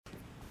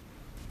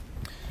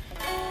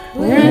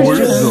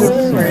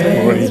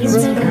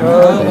friends from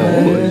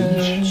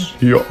college.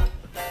 Yeah.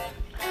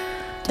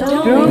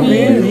 Don't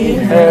really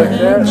have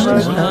that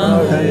much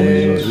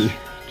knowledge.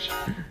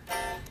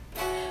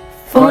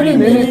 40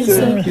 minutes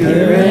of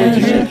pure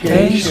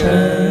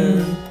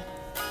education.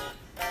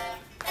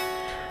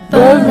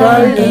 But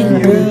light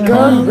in good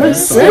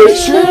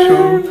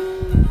conversation.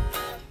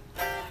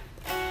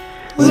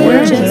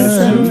 We're just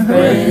some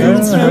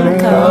friends from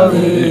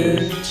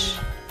college.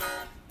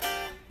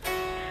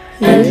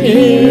 And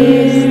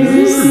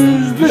here's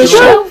the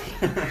show.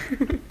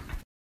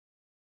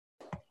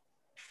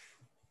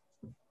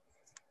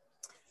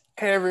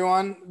 Hey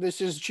everyone, this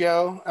is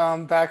Joe.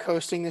 Back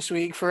hosting this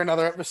week for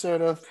another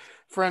episode of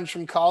Friends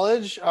from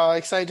College.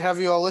 Excited to have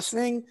you all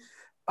listening.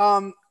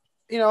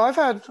 I've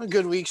had a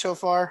good week so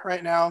far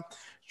right now,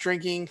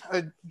 drinking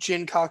a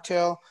gin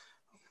cocktail.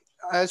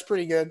 It's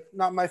pretty good.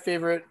 Not my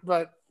favorite,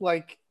 but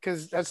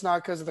because that's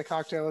not because of the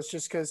cocktail. It's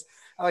just because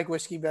I like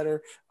whiskey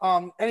better.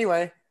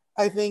 Anyway,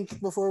 I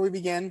think before we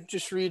begin,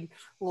 just read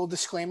a little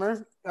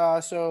disclaimer.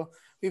 So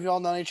we've all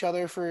known each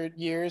other for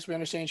years. We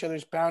understand each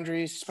other's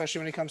boundaries, especially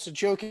when it comes to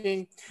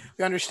joking.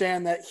 We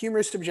understand that humor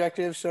is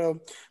subjective,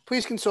 so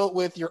please consult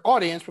with your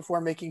audience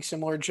before making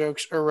similar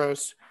jokes or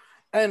roasts.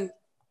 And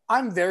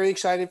I'm very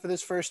excited for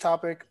this first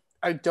topic.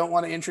 I don't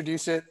want to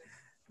introduce it.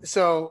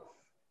 So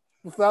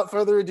without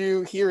further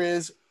ado, here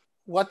is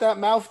What That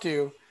Mouth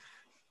Do.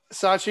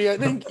 Sachi, I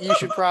think you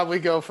should probably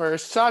go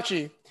first.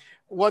 Sachi,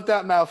 what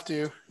that mouth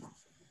do?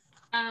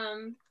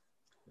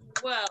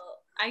 Well,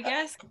 I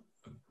guess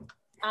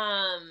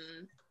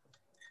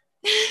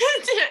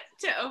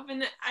to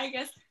open it, I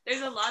guess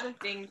there's a lot of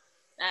things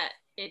that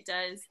it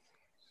does.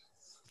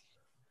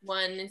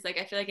 One is I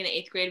feel like in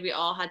 8th grade we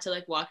all had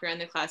to walk around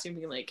the classroom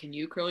being like, can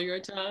you curl your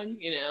tongue,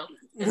 and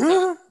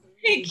so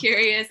I'm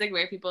curious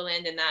where people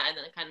land in that, and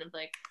then kind of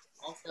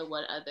also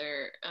what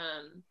other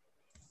I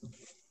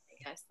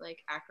guess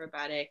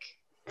acrobatic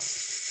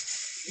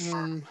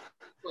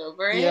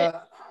over it.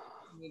 Yeah.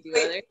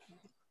 Other.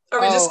 Are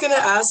we just gonna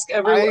ask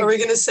everyone? Are we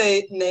gonna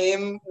say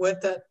name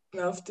what that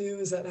mouth do?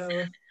 Is that how?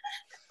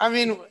 I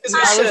mean,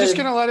 I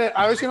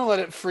was gonna let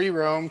it free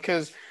roam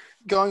because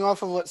going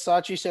off of what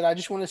Sachi said, I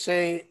just want to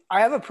say I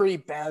have a pretty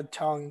bad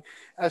tongue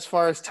as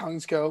far as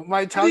tongues go.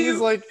 My tongue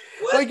is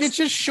it's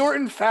just short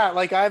and fat.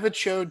 I have a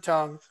chode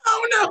tongue.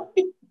 Oh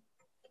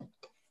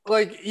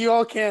no! You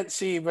all can't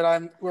see,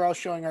 but we're all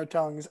showing our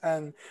tongues,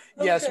 and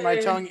yes, my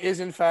tongue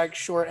is in fact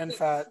short and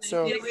fat.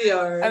 So we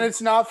are, and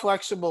it's not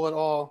flexible at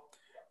all.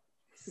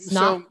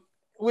 So,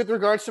 with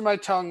regards to my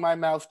tongue, my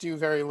mouth do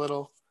very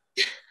little.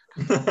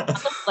 I'm a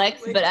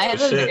flex, but I have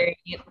a very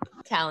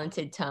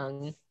talented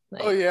tongue.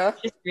 Oh yeah,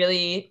 just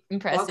really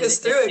impressive. Walk us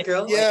through it,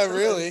 girl. Yeah,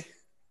 really.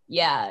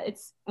 Yeah,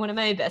 it's one of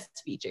my best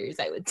features,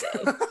 I would say.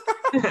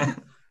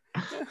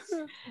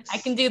 I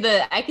can do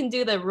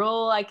the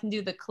roll. I can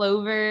do the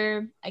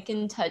clover. I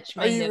can touch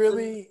my. Are you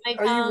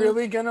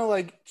really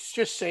gonna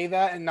just say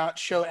that and not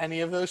show any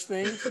of those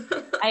things?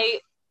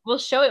 We'll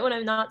show it when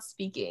I'm not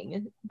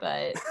speaking,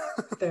 but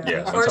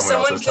yeah. Or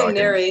someone can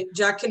narrate.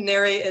 Jack can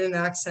narrate in an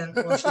accent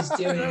while she's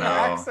doing an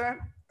accent.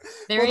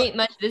 There ain't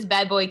much this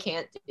bad boy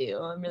can't do.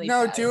 I'm really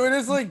proud. Do it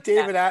as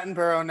David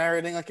Attenborough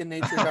narrating a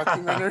nature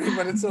documentary,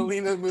 but it's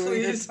Alina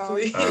moving her tongue.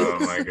 Please. Oh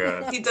my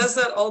god. He does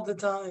that all the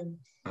time.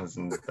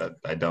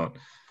 I don't.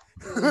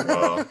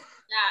 Well,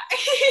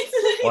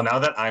 well, now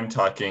that I'm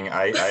talking,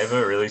 I have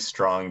a really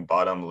strong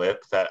bottom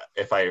lip that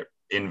if I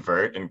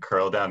invert and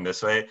curl down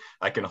this way,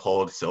 I can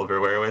hold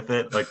silverware with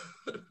it,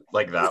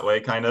 like that way,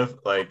 kind of.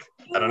 I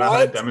don't know how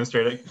to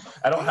demonstrate it.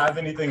 I don't have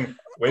anything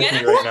with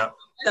me right now.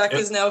 Jack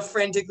is now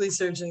frantically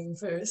searching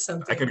for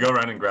something. I could go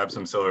around and grab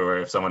some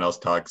silverware if someone else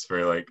talks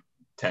for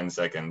 10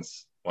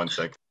 seconds. 1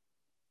 second.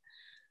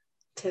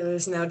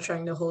 Taylor's now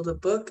trying to hold a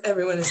book.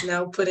 Everyone is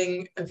now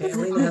putting. Okay,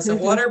 Alina has a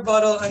water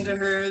bottle under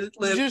her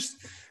lip.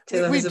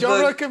 We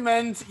don't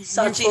recommend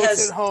Sachi you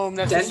has at home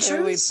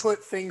necessarily dentures?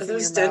 put things in your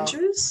mouth. Are those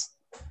dentures?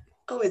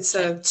 Oh, it's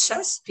a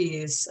chess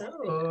piece.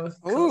 Oh,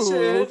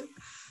 cultured.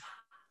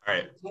 All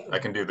right, I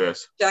can do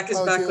this. Jack is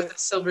back with a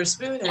silver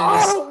spoon. And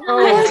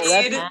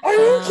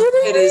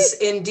it is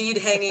indeed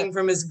hanging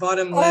from his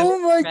bottom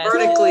lip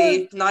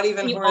vertically, not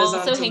even you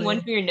horizontally. Also hang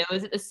one from your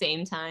nose at the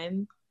same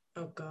time.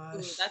 Oh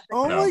gosh.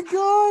 My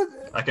god.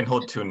 I can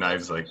hold 2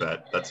 knives like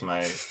that. That's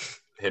my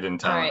hidden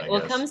talent. All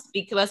right, come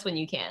speak to us when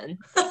you can.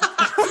 All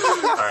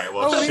right,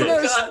 well,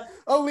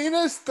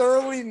 Alina's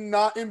thoroughly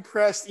not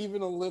impressed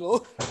even a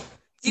little.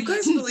 Do you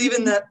guys believe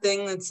in that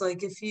thing that's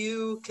if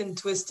you can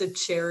twist a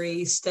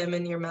cherry stem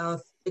in your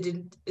mouth,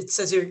 it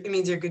says it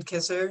means you're a good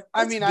kisser?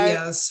 That's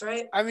BS,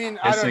 right? I mean,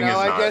 I don't know.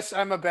 I guess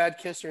I'm a bad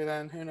kisser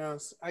then. Who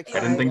knows? I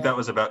didn't think that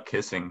was about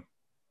kissing.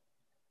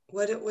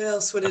 What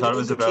else would it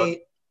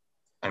indicate?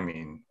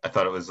 I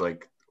thought it was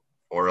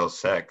oral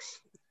sex.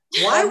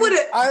 Why would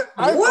it?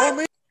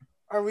 What?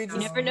 You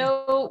never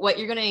know what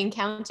you're going to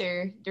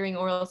encounter during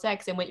oral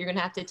sex and what you're going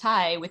to have to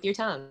tie with your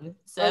tongue.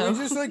 So are we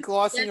just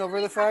glossing over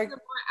the fact the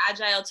more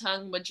agile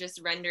tongue would just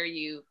render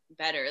you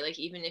better,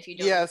 even if you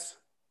don't. Yes.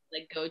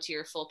 like go to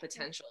your full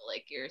potential.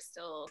 Like you're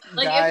still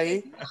like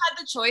if you had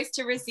the choice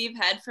to receive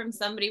head from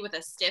somebody with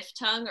a stiff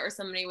tongue or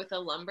somebody with a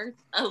limber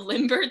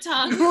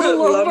tongue.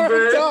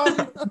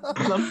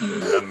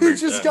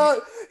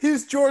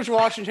 He's George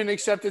Washington,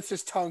 except it's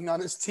his tongue, not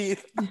his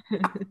teeth.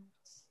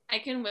 I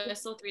can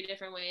whistle 3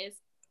 different ways.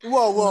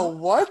 Whoa,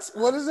 what?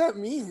 What does that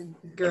mean?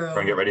 Girl.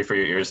 Get ready for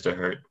your ears to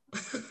hurt.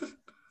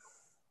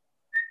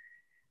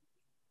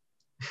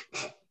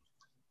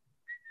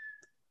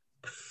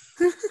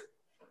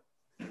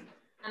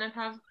 And I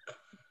have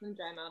some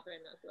dry mouth right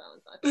now, so that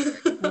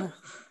one's not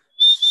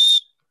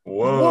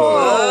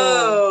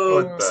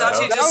Whoa!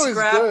 Sachi just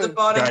grabbed the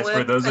bottom lip. Guys,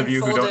 for those of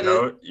you who don't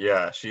know,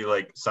 she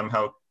like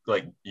somehow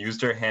like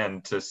used her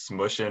hand to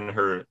smush in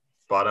her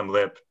bottom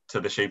lip to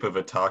the shape of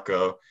a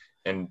taco.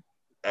 And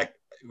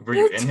were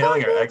you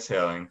inhaling or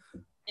exhaling?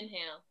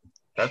 Inhale.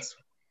 That's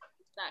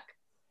stuck.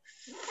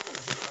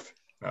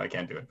 No, I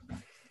can't do it.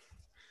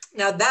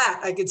 Now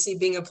that I could see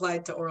being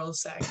applied to oral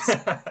sex.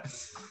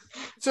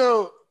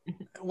 So,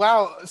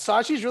 wow,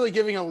 Sachi's really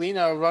giving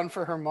Alina a run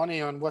for her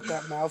money on what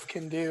that mouth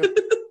can do.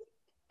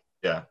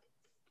 Yeah.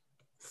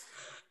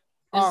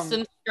 There's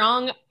some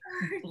strong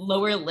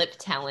lower lip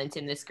talent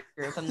in this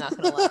group. I'm not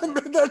gonna lie.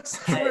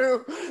 That's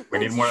true. We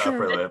need more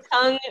upper lip.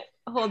 Tongue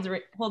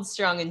holds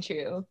strong and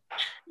true.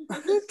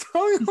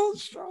 Tongue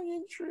holds strong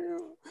and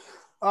true.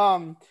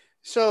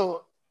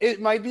 So it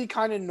might be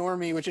kind of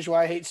normie, which is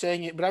why I hate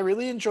saying it, but I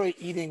really enjoy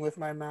eating with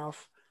my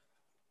mouth.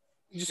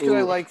 Just because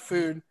I like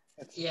food.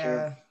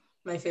 Yeah,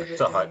 my favorite.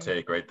 It's a hot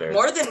take right there.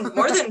 More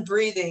than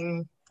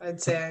breathing,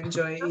 I'd say I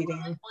enjoy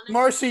eating.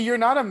 Marcy, you're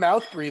not a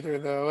mouth breather,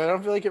 though. I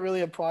don't feel like it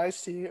really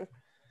applies to you.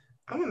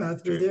 I'm a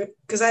mouth breather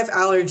because I have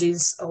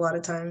allergies a lot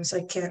of times.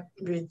 I can't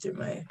breathe through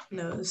my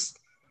nose.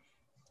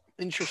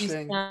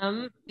 Interesting.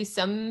 Do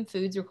some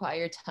foods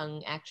require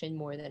tongue action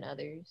more than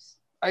others?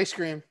 Ice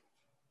cream,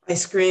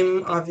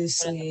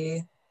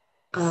 obviously.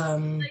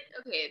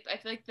 Okay, I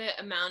feel like the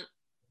amount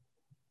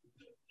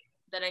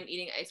that I'm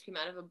eating ice cream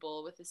out of a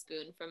bowl with a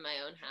spoon from my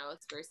own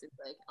house versus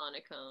like on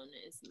a cone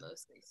is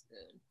mostly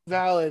spoon.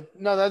 Valid.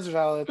 No, that's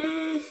valid.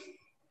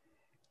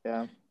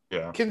 Yeah.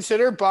 Yeah.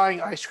 Consider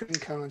buying ice cream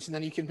cones, and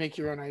then you can make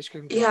your own ice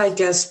cream cones. Yeah, I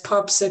guess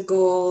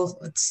popsicle.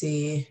 Let's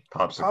see.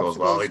 Popsicles,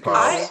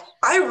 lollipops.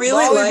 I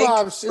really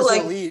lollipops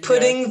like elite,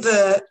 putting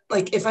the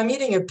like if I'm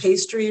eating a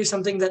pastry or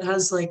something that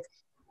has like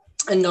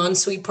a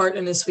non-sweet part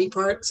and a sweet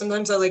part.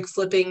 Sometimes I like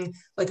flipping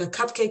like a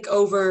cupcake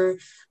over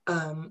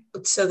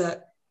so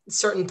that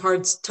certain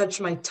parts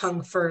touch my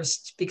tongue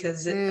first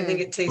because I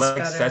think it tastes like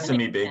better.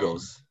 Sesame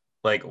bagels.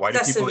 Like why do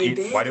people eat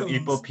the why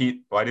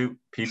do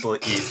people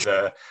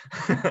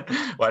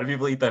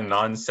eat the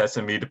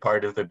non-sesame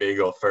part of the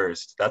bagel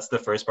first? That's the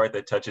first part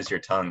that touches your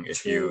tongue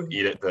if you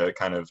eat it the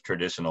kind of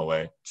traditional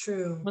way.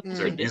 True.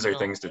 These are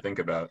things to think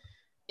about.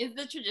 Is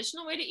the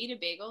traditional way to eat a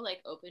bagel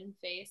like open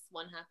face,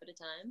 one half at a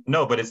time?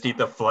 No, but it's to eat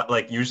the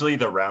like usually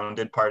the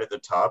rounded part at the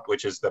top,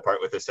 which is the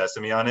part with the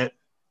sesame on it.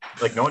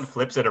 Like no one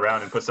flips it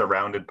around and puts a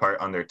rounded part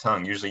on their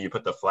tongue. Usually you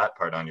put the flat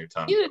part on your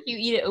tongue. If you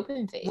eat it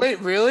open faced. Wait,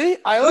 really?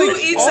 Who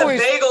eats a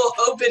bagel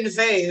open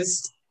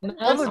faced?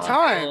 All the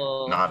time.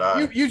 Not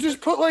I. You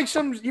just put like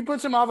some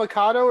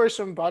avocado or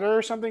some butter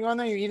or something on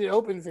there. You eat it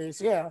open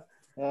faced. Yeah.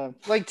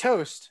 Like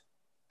toast.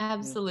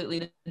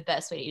 Absolutely the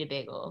best way to eat a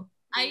bagel.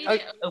 I eat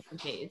it open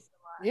faced.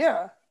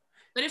 Yeah.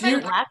 But if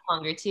it lasts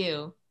longer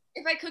too.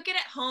 If I cook it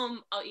at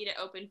home, I'll eat it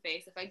open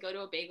face. If I go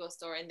to a bagel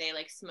store and they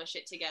like smush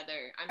it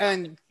together,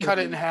 and cut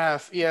it in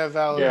half. Yeah,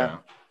 valid. Yeah,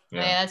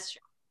 that's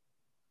true.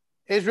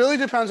 It really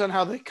depends on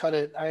how they cut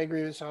it. I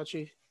agree with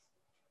Sachi.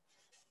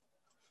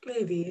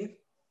 Maybe.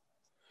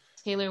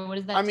 Taylor, what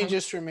is that? I mean,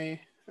 just for me.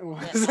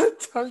 What's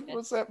that tongue?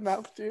 What's that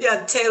mouth do?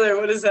 Yeah, Taylor,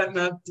 what does that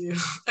mouth do?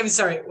 I'm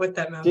sorry, what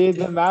that mouth do?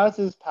 The mouth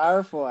is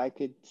powerful. I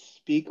could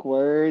speak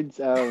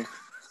words of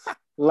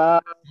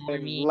love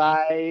and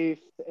life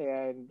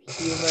and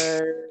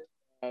humor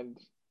and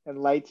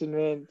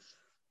enlightenment.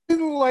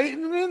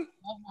 Enlightenment?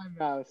 Love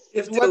my mouth.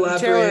 You have to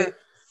elaborate.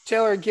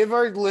 Taylor, give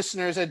our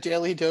listeners a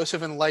daily dose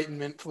of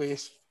enlightenment,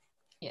 please.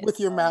 Yes. With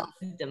your mouth.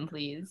 Wisdom,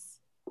 please.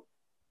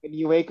 When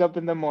you wake up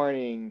in the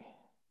morning,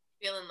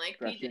 feeling like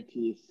brush your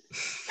teeth.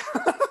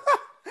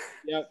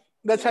 Yep.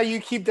 That's how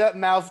you keep that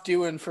mouth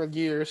doing for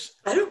years.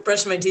 I don't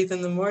brush my teeth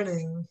in the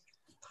morning.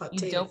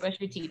 Don't brush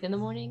your teeth in the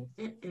morning?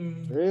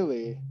 Mm-mm.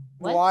 Really?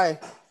 What? Why?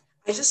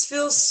 I just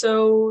feel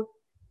so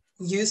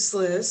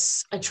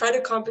useless. I try to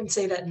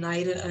compensate at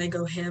night and I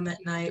go ham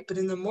at night, but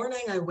in the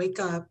morning I wake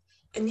up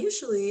and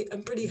usually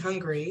I'm pretty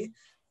hungry.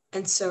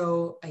 And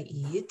so I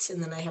eat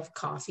and then I have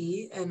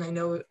coffee, and I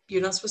know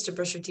you're not supposed to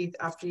brush your teeth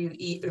after you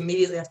eat,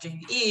 immediately after you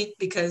eat,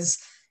 because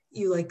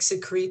you like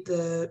secrete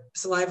the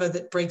saliva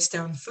that breaks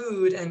down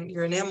food and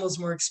your enamel's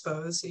more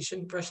exposed, so you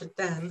shouldn't brush it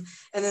then.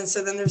 And then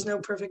so there's no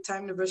perfect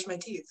time to brush my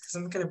teeth because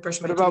I'm going to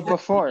brush my teeth. What about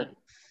before?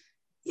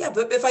 Yeah,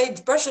 but if I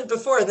brush it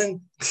before,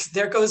 then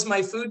there goes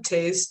my food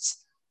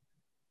taste.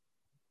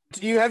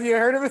 Have you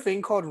heard of a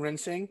thing called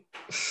rinsing?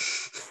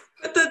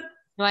 But the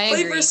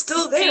flavor's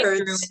still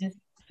there.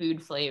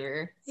 Food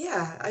flavor.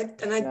 Yeah, I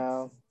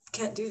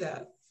can't do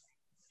that.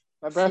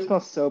 My breath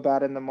smells so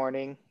bad in the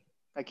morning.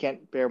 I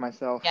can't bear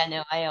myself. Yeah,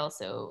 no, I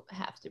also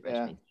have to brush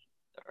Yeah. my teeth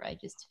or I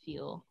just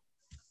feel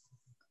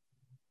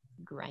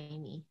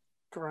grimy.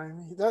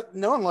 Grimy. That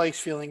no one likes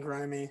feeling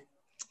grimy.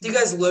 Do you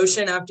guys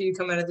lotion after you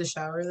come out of the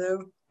shower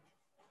though?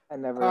 I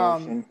never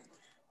Um, lotion.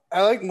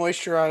 I like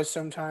moisturize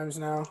sometimes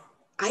now.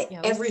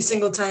 Yeah, Every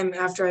single time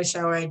after I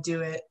shower, I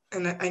do it.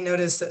 And I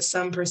noticed that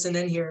some person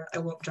in here, I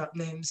won't drop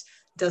names,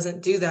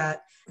 doesn't do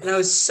that. And I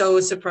was so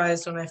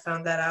surprised when I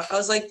found that out. I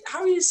was like,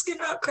 how are your skin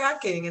not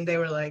cracking? And they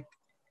were like,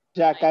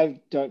 Jack,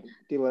 I don't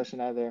do lotion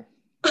either.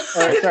 I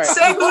didn't sorry.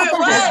 say who it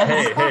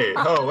was. Hey.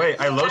 Oh, wait.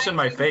 I lotion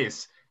my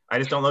face. I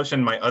just don't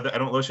lotion I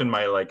don't lotion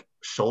my like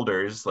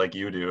shoulders like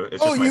you do.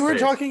 It's Oh, just my you were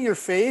face. talking your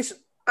face?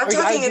 I'm Like,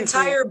 I talking do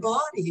entire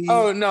body.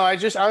 Oh no, I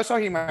was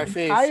talking my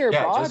face. Entire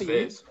Yeah, body. just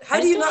face. How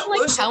I do you just not don't like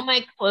lotion? how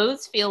my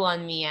clothes feel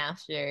on me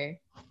after.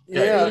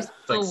 Yeah. It's like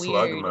so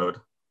slug weird.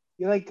 mode.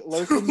 You like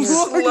lotion your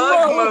Slug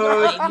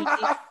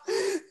mode.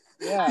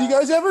 Yeah. You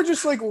guys ever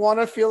just like want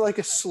to feel like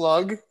a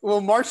slug?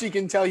 Well, Marcy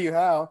can tell you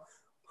how.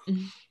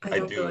 I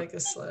don't do. feel like a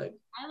slug.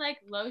 I like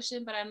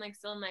lotion, but I'm like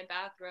still in my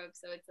bathrobe,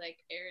 so it's like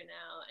airing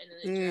out, and then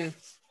it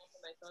dries. I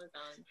put my clothes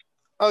on.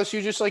 Oh, so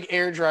you just like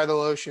air dry the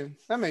lotion.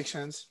 That makes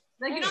sense.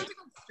 Like you don't have to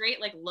go straight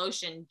like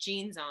lotion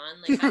jeans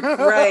on. Like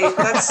Right.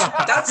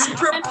 That's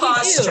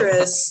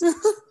preposterous.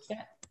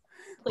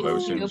 Like,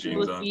 Lotion, you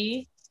jeans on.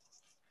 see?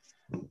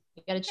 You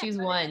gotta choose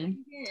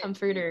one.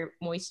 Comfort or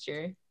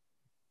moisture.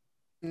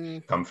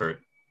 Comfort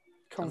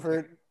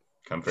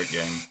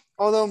gang.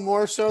 Although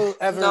more so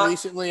ever Not-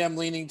 recently, I'm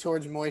leaning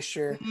towards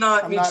moisture.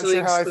 Not I'm not mutually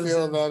sure how I exclusive.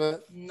 feel about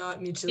it.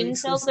 Not mutually Skin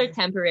cells exclusive. are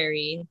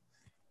temporary.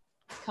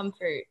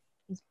 Comfort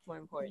is more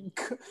important.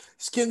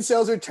 Skin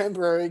cells are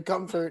temporary.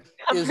 Comfort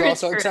is Comfort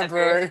also forever.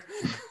 temporary.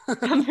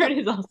 Comfort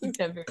is also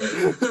temporary.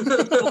 You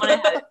don't want to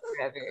have it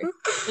forever.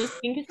 Those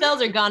skin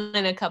cells are gone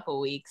in a couple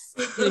weeks.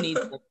 Who needs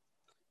them?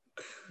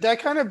 That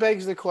kind of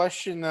begs the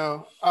question,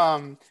 though.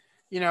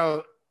 You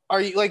know, are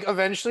you like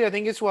eventually? I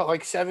think it's what,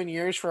 like 7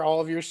 years for all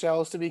of your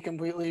cells to be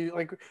completely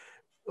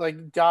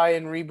like die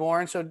and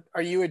reborn. So,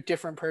 are you a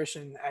different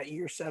person at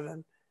year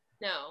 7?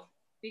 no,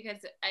 because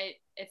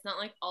it's not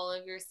like all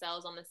of your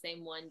cells on the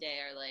same one day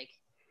are like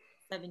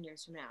 7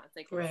 years from now. It's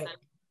like Right.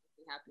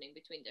 happening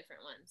between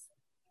different ones.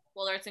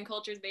 Well, arts and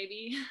cultures,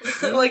 baby.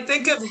 Like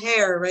think of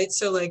hair, right?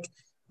 So like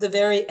the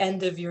very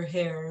end of your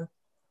hair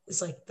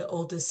is like the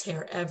oldest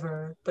hair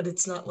ever, but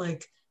it's not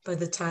like by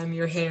the time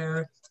your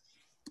hair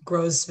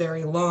grows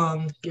very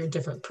long, you're a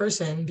different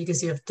person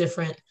because you have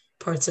different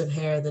parts of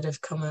hair that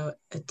have come out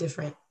at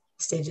different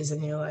stages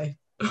in your life.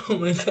 Oh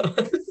my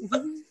god.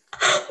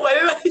 Why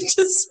did I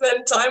just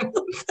spend time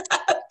on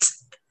that?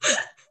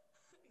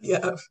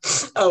 Yeah.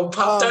 Oh,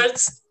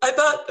 Pop-Tarts? I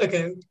thought,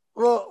 okay.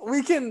 Well,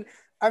 we can.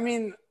 I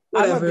mean,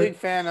 Whatever. I'm a big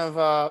fan of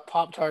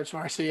Pop Tarts,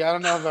 Marcy. I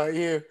don't know about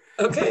you,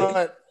 Okay.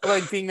 but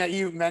like being that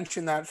you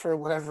mentioned that for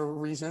whatever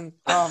reason.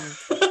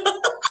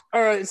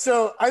 All right,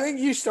 so I think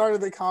you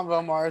started the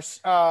combo, Mars.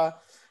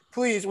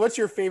 Please, what's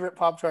your favorite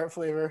Pop Tart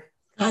flavor?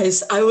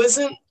 Guys, I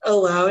wasn't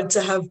allowed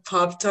to have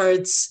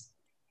Pop-Tarts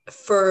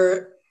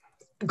for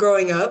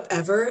growing up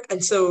ever.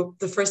 And so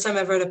the first time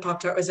I ever had a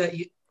Pop-Tart was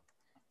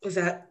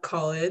at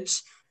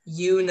college.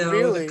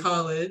 Really? The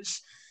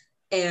college.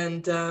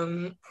 And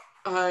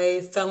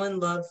I fell in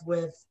love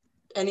with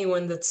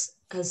anyone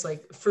has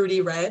like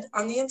fruity red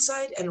on the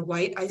inside and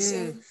white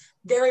icing.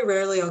 Very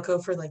rarely I'll go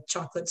for like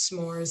chocolate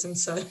s'mores and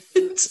such.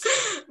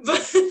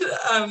 But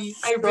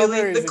I really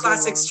Strawberry's a the good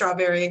classic one.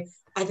 strawberry.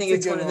 I think It's a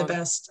it's one good of the one.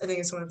 best. I think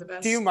it's one of the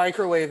best. Do you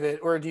microwave it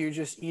or do you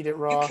just eat it You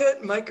raw?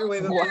 could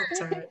microwave a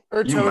Pop-Tart.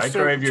 Or You toaster?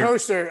 microwave your-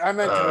 Toaster. I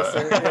meant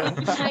toaster. Yeah.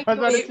 I was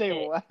about to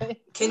say what?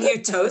 Can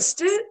you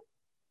toast it?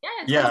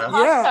 Yeah.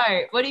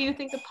 Pop-Tart. What do you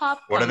think of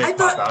Pop-Tart? What do they I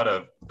pop thought- out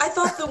of? I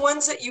thought the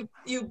ones that you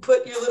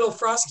put your little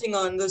frosting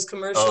on, those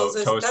commercials.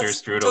 Oh, toaster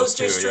that's strudels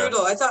Toaster too, yeah.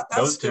 strudel. I thought that's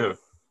Those two.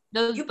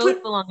 Those You both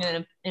put- belong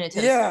in a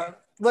toaster. Yeah.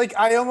 Like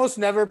I almost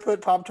never put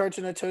Pop Tarts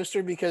in a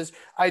toaster because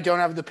I don't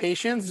have the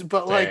patience,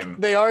 but Same. like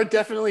they are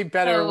definitely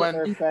better So when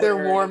They're they're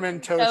better. warm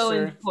in So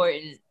toaster.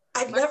 important.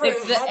 I've never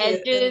If the had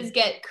edges it.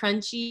 get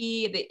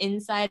crunchy, the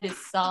inside is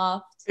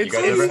soft. You It's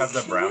guys ever it's-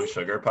 have the brown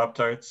sugar Pop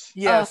Tarts?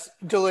 yes,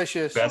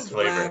 delicious. Best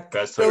flavor. Black.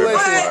 Best flavor by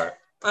Delicious. far.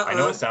 I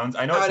know it sounds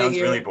Outta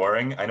here. really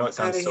boring. I know it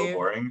sounds Outta so here.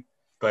 boring,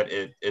 but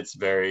it's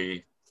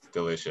very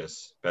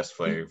delicious. Best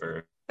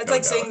flavor. It's no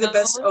like saying doubt. the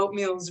best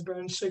oatmeal is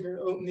brown sugar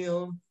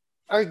oatmeal.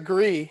 I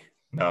agree.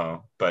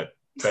 No, but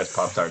best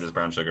Pop Tart is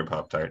brown sugar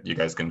Pop Tart. You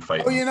guys can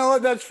fight. Oh, me. you know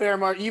what? That's fair,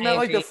 Mark. You I meant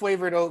like the agree.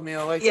 flavored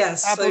oatmeal, like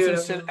Yes, flavored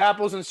oatmeal.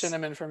 apples and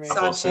cinnamon for me. Sachi.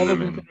 Apple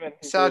cinnamon.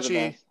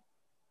 Sachi.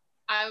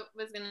 I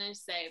was gonna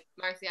say,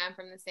 Marcy, I'm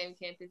from the same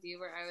camp as you,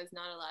 where I was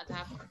not allowed to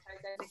have Pop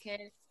Tarts as a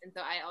kid, and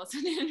so I also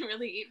didn't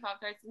really eat Pop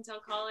Tarts until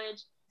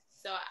college.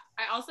 So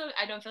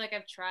I don't feel like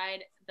I've tried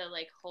the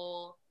like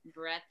whole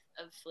breadth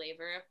of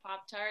flavor of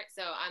Pop Tart.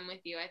 So I'm with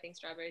you. I think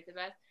strawberry is the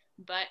best,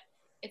 but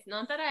it's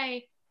not that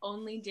I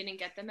only didn't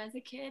get them as a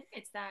kid.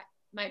 It's that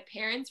my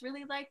parents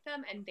really liked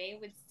them, and they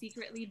would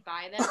secretly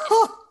buy them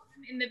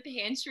in the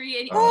pantry,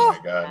 and Oh my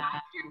god.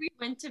 after we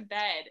went to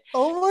bed.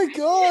 Oh my I didn't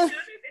god. notice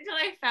until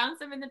I found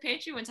some in the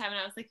pantry one time, and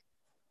I was like,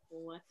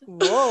 "What the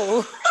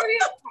Whoa. fuck?"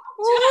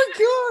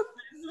 Oh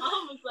My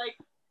mom was like,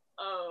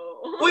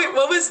 "Oh." Wait,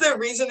 what was their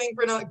reasoning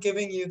for not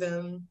giving you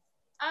them?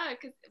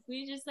 Because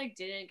we just like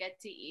didn't get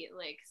to eat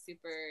like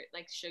super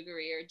like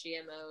sugary or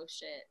GMO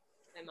shit.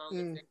 My mom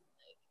was Mm. very,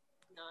 like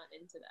not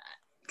into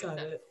that. Got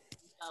it.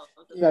 Oh,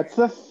 That's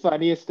the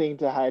funniest thing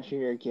to hide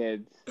from your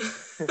kids.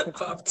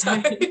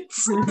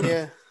 Pop-Tarts. my god.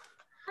 Yeah.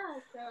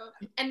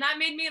 So, and that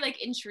made me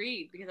like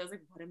intrigued because I was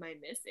like, what am I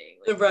missing?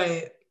 Like,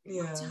 Right.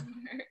 what's Yeah.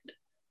 weird?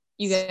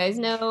 You guys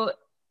know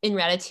in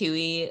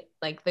Ratatouille,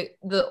 like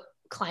the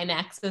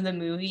climax of the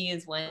movie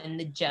is when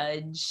the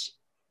judge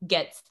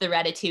gets the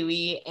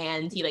ratatouille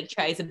and he like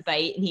tries a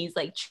bite and he's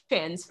like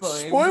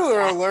transformed. Spoiler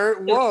back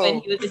alert. to Whoa. when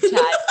he was a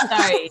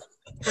child.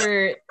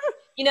 Sorry.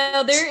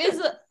 There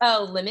is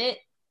a limit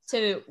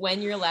to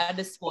when you're allowed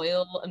to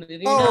spoil a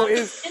movie. Or Oh, not.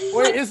 is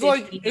 15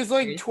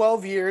 like years.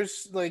 12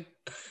 years like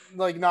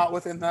not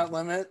within that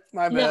limit?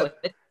 My No,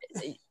 bad.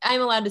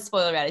 I'm allowed to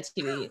spoil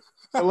Ratatouille.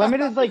 The limit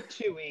is like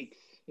 2 weeks.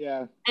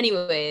 Yeah.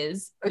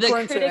 Anyways,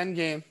 According to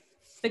Endgame.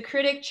 the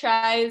critic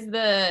tries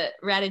the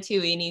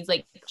ratatouille and he's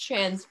like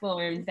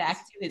transformed back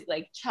to his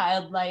like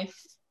child life,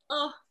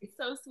 Oh, it's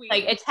so sweet.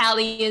 like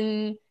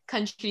Italian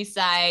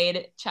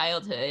countryside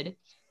childhood.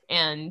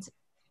 And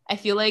I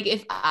feel like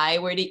if I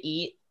were to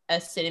eat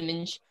a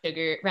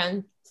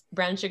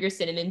brown sugar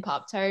cinnamon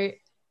Pop-Tart,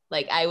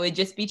 like I would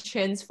just be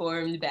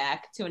transformed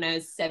back to when I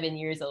was 7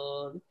 years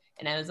old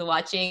and I was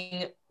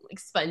watching like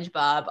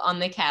SpongeBob on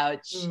the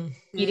couch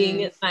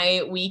eating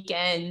my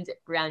weekend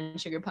brown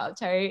sugar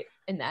Pop-Tart,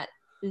 and that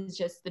is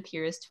just the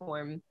purest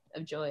form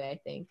of joy, I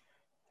think.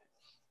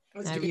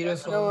 That's I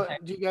beautiful.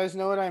 Do you guys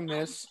know what I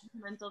miss?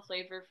 mental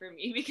flavor for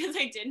me because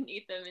I didn't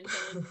eat them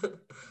until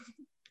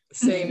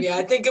Same, yeah.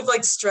 I think of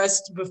like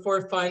stressed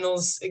before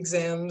finals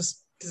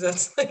exams because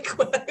that's like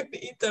when I would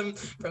eat them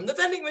from the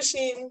vending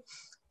machine.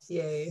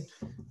 Yay.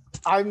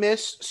 I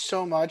miss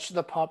so much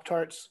the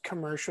Pop-Tarts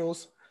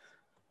commercials.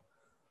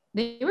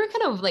 They were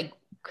kind of like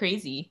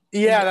crazy.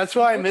 Yeah, that's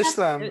why I miss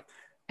them.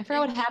 I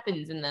forgot what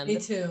happens in them. Me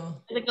too.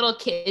 Like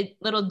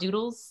little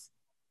doodles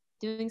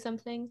doing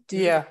something.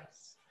 Yeah.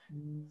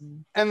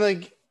 And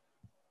like,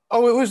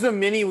 oh, it was the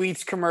Mini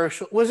Wheats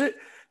commercial. Was it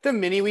the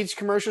Mini Wheats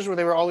commercials where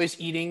they were always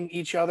eating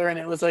each other and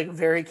it was like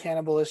very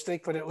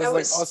cannibalistic, but it was That like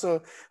was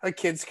also a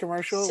kid's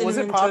commercial? Was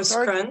it Cinnamon Toast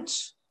Pop-Tart?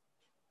 Crunch?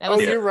 That Oh,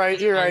 was you're right.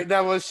 You're right.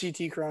 That was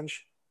CT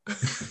Crunch.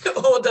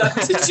 Hold up.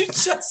 Did you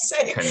just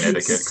say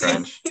Connecticut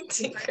Crunch?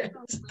 CT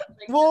Crunch?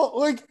 Well,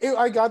 like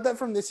I got that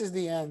from This Is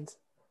the End.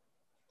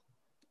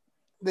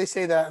 They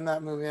say that in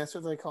that movie. That's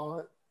what they call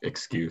it.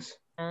 Excuse.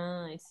 Oh,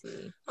 I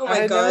see. Oh I my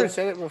had never god.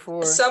 said it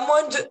before.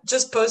 Someone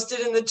just posted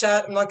in the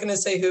chat, I'm not going to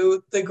say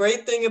who, the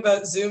great thing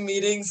about Zoom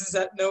meetings is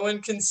that no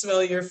one can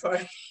smell your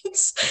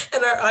farts.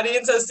 And our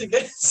audience has to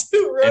guess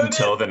who wrote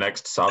Until it. the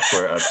next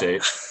software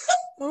update.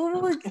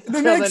 Oh my god. The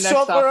Until next the next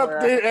software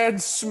software update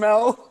adds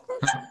smell.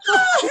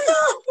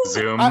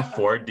 Zoom I-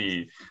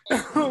 4D.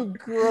 Oh,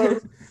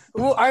 gross.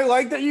 Well, I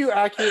like that you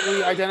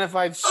accurately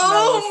identified smell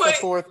Oh as my- the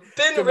fourth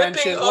Been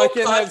dimension, ripping all like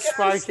in that podcasts.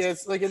 Spy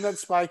Kids,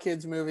 Spy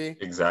Kids movie.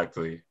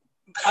 Exactly.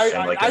 I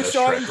And like in the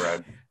saw Shrek it.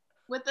 ride.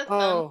 with the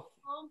Oh,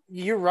 thumb.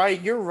 you're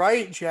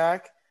right,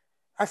 Jack.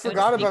 I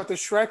forgot about the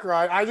Shrek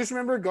ride. I just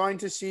remember going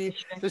to see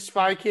the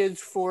Spy Kids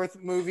fourth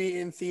movie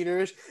in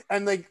theaters,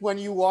 and like when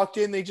you walked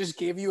in, they just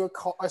gave you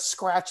a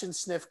scratch and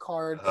sniff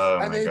card, Oh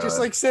and my they God. just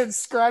like said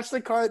scratch the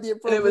card at the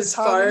appropriate was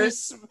time.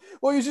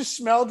 fart? You just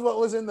smelled what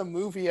was in the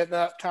movie at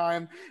that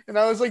time, and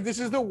I was like, this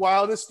is the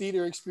wildest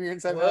theater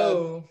experience I've had.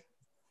 Whoa.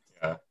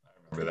 Yeah, I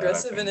remember that.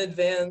 Aggressive and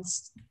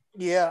advanced.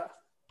 Yeah,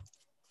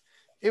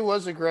 it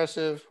was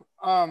aggressive.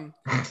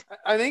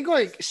 I think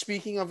like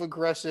speaking of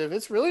aggressive,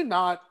 it's really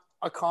not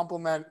a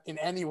compliment in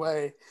any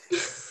way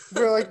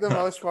for like the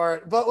most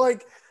part, but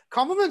like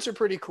compliments are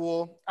pretty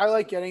cool. I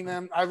like getting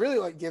them. I really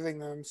like giving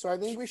them. So I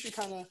think we should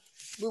kind of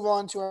move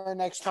on to our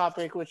next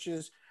topic, which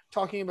is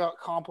talking about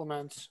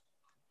compliments.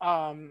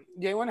 Do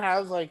anyone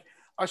have like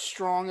a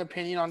strong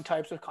opinion on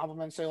types of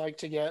compliments they like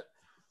to get?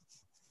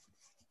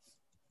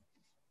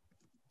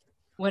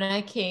 When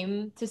I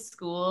came to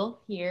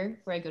school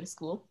here, where I go to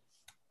school,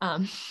 there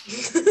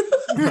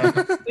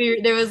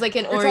was like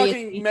an We're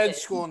orientation. talking med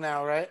school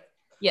now, right?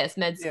 Yes,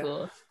 med Yeah.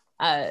 school.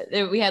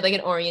 We had like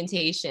an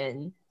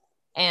orientation,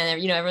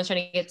 and everyone's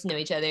trying to get to know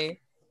each other.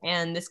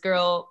 And this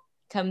girl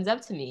comes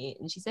up to me,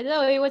 and she said,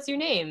 "Oh, hey, what's your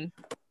name?"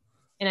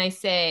 And I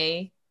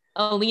say,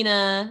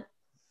 "Alina,"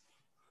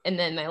 and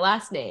then my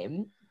last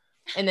name.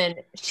 And then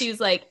she was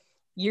like,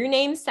 "Your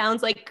name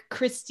sounds like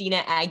Christina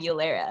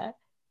Aguilera,"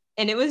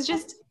 and it was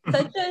just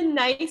such a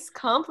nice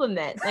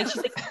compliment. Like she's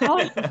like, "Oh,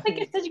 it's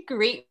like such a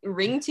great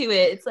ring to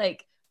it. It's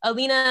like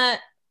Alina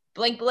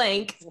blank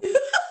blank."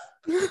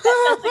 That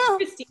sounds like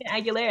Christina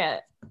Aguilera.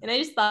 And I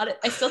just thought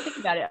I still think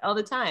about it all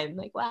the time.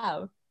 Like,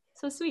 wow,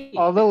 so sweet.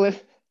 All the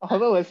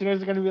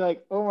listeners are gonna be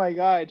like, "Oh my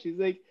god, she's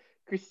like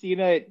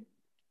Christina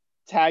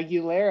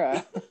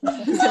Tagulera."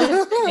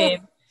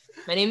 Name.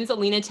 My name is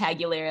Alina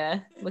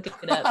Tagulera. Look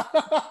it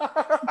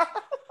up.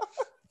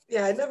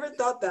 Yeah, I never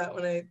thought that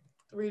when I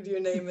read your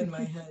name in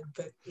my head,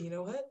 but you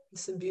know what?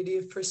 It's the beauty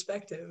of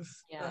perspective.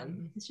 Yeah,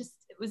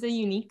 it was a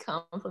unique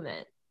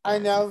compliment. I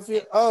now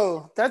feel.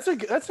 Oh, that's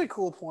a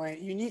cool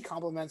point. Unique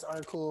compliments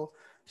are cool.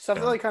 Stuff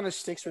that like kind of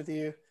sticks with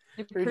you.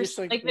 They're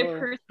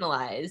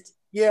personalized.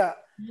 Yeah.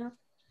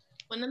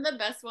 One of the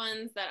best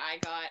ones that I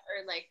got,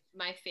 or like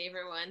my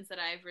favorite ones that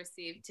I've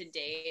received to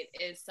date,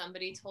 is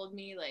somebody told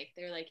me, like,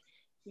 they're like,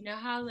 you know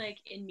how like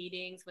in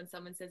meetings when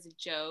someone says a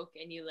joke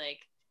and you like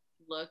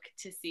look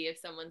to see if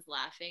someone's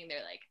laughing,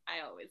 they're like,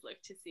 I always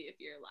look to see if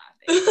you're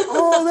laughing.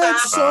 Oh,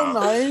 that's so Wow.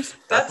 nice.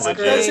 That's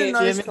legit. That's a great.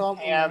 nice Jim and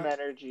compliment. Pam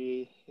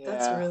energy. Yeah,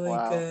 That's really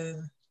wow. good.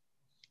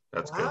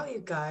 That's Wow, good.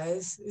 you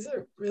guys. These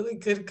are really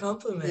good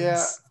compliments.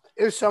 Yeah.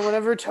 If someone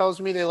ever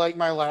tells me they like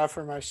my laugh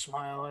or my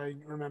smile, I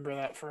remember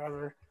that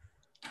forever.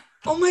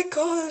 Oh my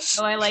gosh.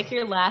 Oh, I like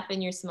your laugh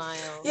and your smile.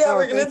 Yeah, Oh,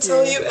 we're going thank to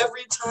tell you. you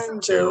every time, Your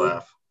Joe.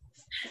 laugh.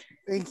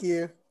 Thank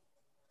you.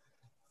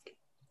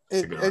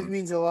 It's a good It one.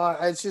 means a lot.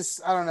 It's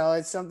just, I don't know.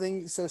 It's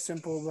something so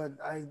simple,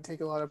 but I take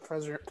a lot of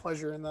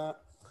pleasure in that.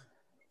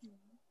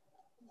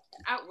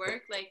 At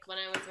work, like when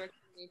I was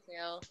working in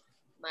retail,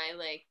 my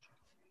like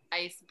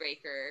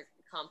icebreaker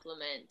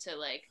compliment to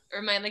like,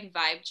 or my like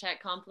vibe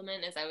check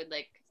compliment is I would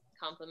like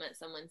compliment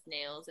someone's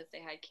nails if they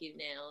had cute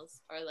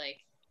nails, or like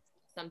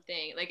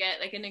something like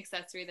an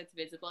accessory that's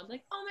visible. I'm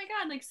like, oh my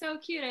god, like so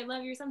cute, I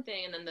love your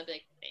something, and then they'll be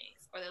like,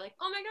 thanks, or they're like,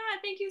 oh my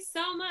god, thank you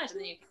so much, and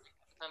then you can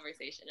have a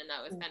conversation, and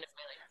that was kind of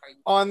my like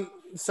argument.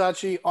 On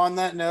Sachi, on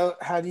that note,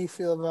 how do you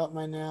feel about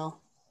my nail?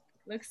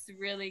 Looks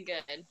really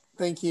good.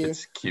 Thank you.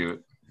 It's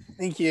cute.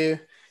 Thank you.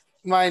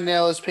 My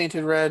nail is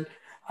painted red.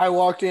 I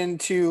walked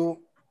into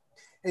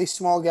a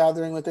small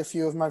gathering with a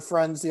few of my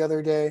friends the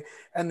other day,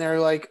 and they're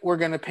like, we're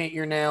going to paint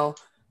your nail.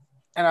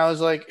 And I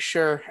was like,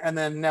 sure. And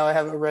then now I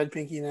have a red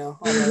pinky nail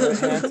on my right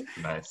hand.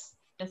 Nice.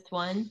 Just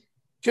one.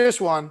 Just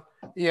one.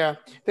 Yeah.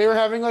 They were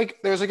having like,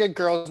 there was like a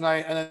girls'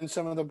 night, and then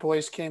some of the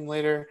boys came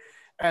later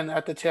and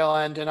at the tail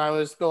end, and I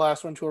was the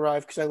last one to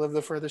arrive because I live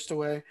the furthest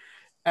away.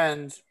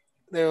 And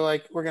they were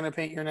like, we're going to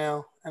paint your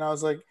nail. And I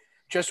was like,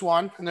 just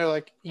one? And they're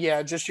like,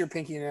 yeah, just your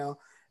pinky nail.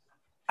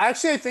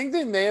 Actually, I think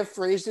they may have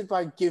phrased it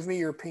by give me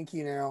your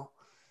pinky nail.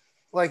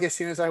 Like as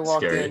soon as I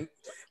walked Scary. in,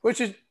 which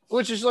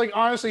is like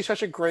honestly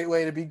such a great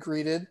way to be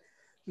greeted.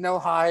 No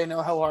hi,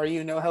 no how are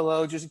you, no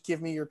hello, just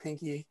give me your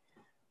pinky.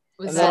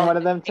 Was And then that one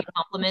of them a took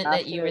compliment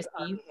that you after received?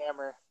 Armie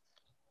Hammer.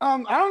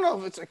 I don't know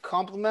if it's a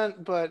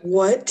compliment, but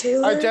What,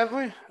 Taylor? I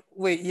definitely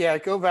wait. Yeah,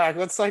 go back.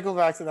 Let's cycle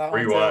back to that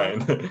one.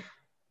 Rewind.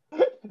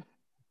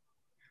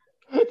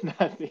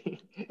 Nothing.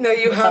 No,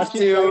 you have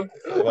to.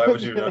 Why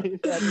would you not?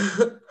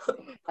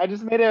 I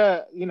just made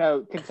a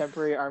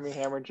contemporary Armie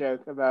Hammer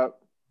joke about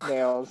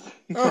nails.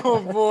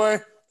 Oh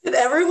boy.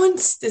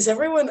 Is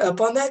everyone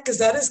up on that? Because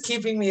that is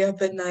keeping me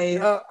up at night.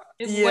 Yeah.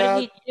 What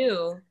did he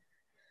do?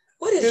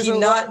 What did he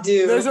not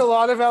do? There's a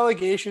lot of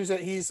allegations that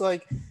he's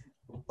like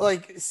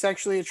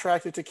sexually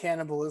attracted to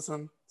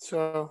cannibalism.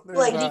 So there's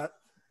Like- that.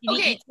 Did he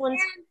Okay. eat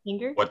someone's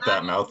finger? What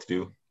that mouth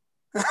do?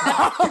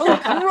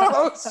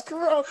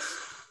 Gross.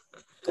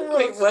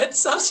 Wait, what,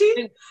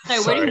 Sashi? Sorry, where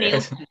do Sorry.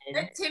 nails come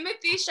in?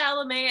 Timothy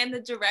Chalamet and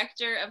the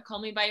director of Call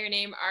Me by Your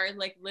Name are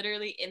like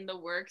literally in the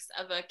works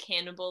of a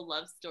cannibal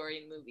love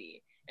story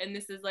movie, and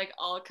this is like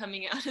all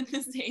coming out at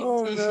the same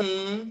Oh time. no.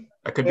 Mhm.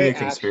 That could be Wait, a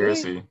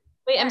conspiracy.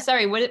 Wait, I'm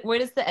sorry. What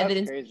is the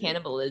evidence of crazy.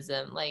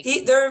 cannibalism? Like,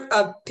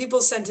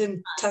 People sent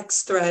in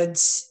text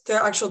threads.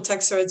 There are actual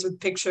text threads with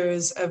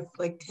pictures of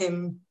like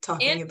him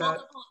talking And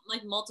about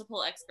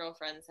multiple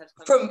ex-girlfriends have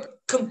come from forward.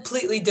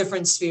 completely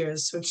different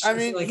spheres, which I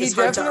mean, feel like he it's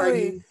hard to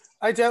definitely. argue.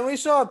 I definitely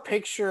saw a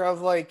picture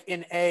of like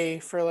an A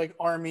for like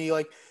Army,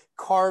 like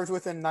carved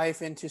with a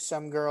knife into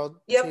some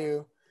girl Yep.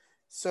 too.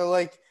 So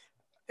like,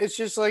 it's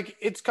just like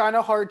it's kind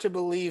of hard to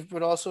believe,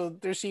 but also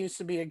there seems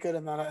to be a good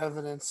amount of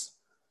evidence.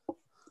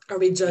 Are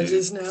we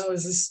judges now?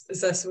 Is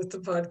this with the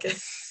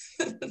podcast?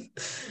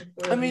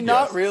 I mean, Yes.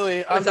 not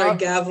really. I'm with our not.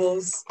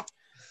 gavels.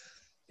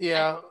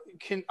 Yeah,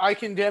 I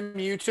condemn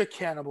you to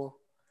cannibal.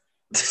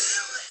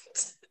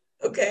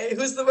 Okay,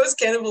 who's the most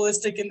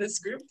cannibalistic in this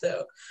group,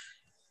 though?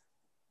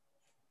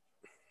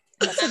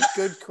 That's a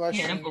good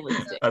question.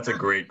 cannibalistic. That's a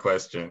great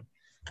question.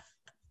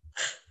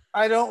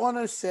 I don't want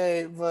to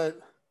say, but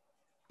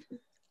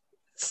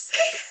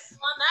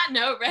On that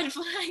note, red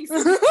flags.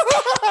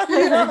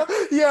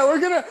 yeah,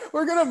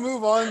 we're gonna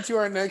move on to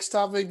our next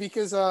topic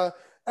because as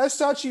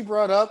Sachi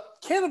brought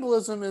up,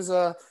 cannibalism is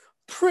a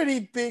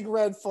pretty big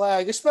red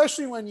flag,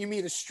 especially when you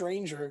meet a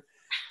stranger.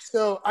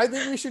 So I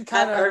think we should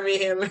kind At of.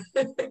 Army Hammer.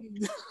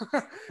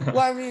 Well,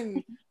 I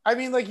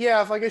mean, like,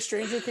 yeah, if like a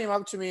stranger came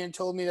up to me and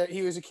told me that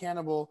he was a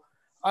cannibal,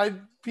 I'd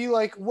be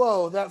like,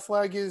 whoa, that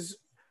flag is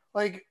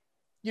like,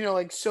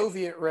 like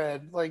Soviet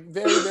red, like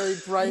very, very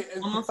bright,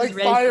 and Almost like as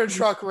red fire as-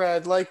 truck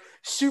red, like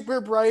super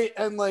bright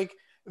and like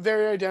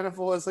very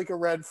identifiable as like a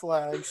red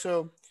flag.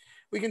 So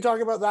we can talk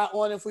about that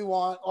one if we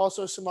want.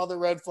 Also, some other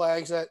red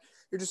flags that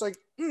you're just like,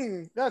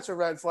 that's a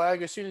red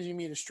flag as soon as you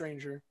meet a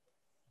stranger.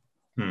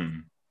 Hmm.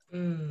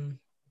 Mm.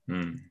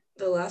 Hmm.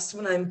 the last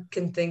one I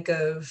can think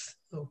of,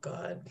 oh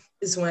God,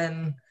 is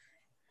when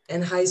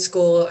in high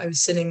school I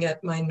was sitting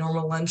at my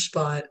normal lunch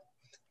spot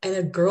and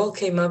a girl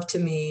came up to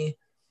me,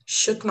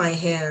 shook my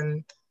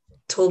hand,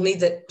 told me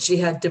that she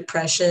had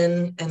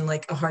depression and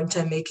like a hard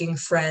time making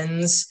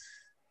friends.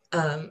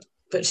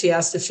 But she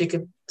asked if she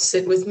could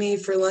sit with me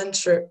for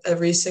lunch or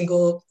every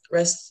single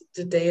rest of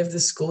the day of the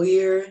school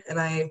year. And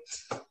I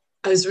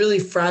was really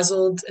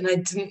frazzled and I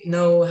didn't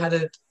know how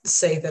to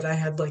say that I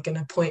had like an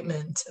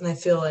appointment. And I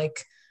feel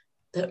like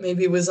that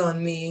maybe was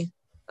on me.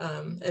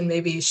 And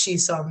maybe she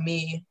saw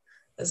me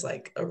as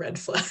like a red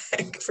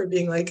flag for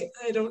being like,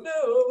 I don't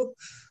know.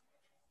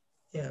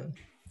 Yeah.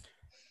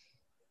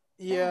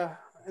 Yeah,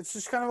 it's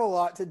just kind of a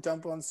lot to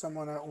dump on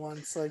someone at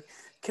once. Like,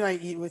 can I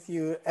eat with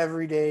you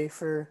every day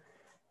for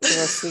the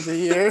rest of the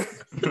year?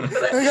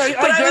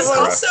 I was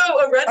also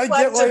a red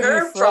flag to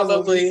her,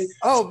 probably.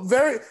 Oh,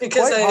 quite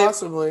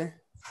possibly.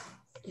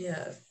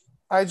 Yeah.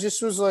 I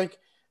just was like,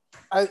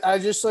 I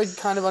just like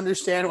kind of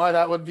understand why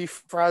that would be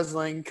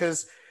frazzling,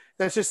 because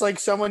that's just like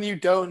someone you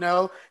don't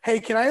know. Hey,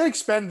 can I like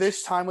spend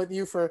this time with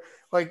you for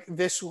like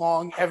this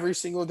long every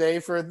single day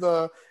for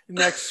the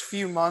next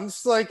few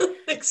months? Like,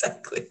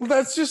 exactly.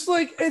 That's just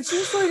like,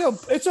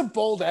 it's a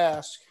bold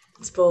ask.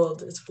 It's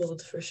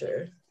bold for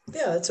sure.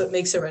 Yeah, that's what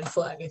makes a red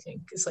flag, I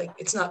think. It's like,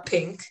 it's not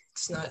pink,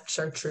 it's not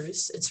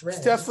chartreuse, it's red.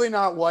 It's definitely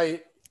not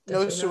white.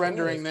 Definitely no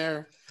surrendering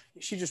there.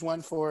 She just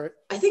went for it.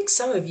 I think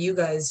some of you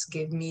guys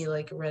gave me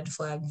like red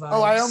flag vibes.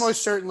 Oh, I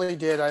almost certainly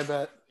did, I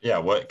bet. Yeah,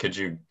 what could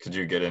you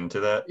get into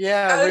that?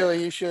 Yeah,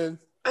 really, you should.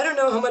 I don't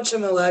know how much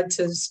I'm allowed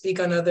to speak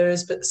on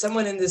others, but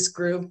someone in this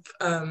group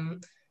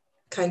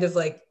kind of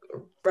like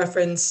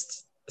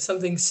referenced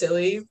something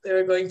silly they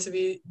were going to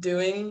be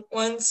doing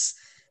once.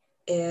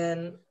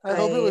 And I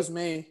hope it was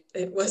me.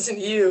 It wasn't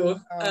you.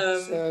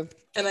 Sad.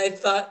 And I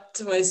thought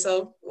to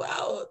myself,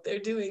 wow, they're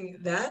doing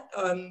that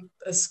on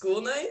a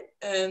school night.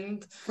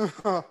 And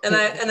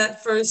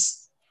at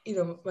first, you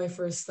know, my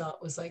first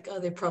thought was like, oh,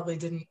 they probably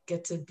didn't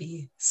get to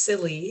be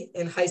silly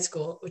in high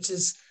school, which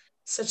is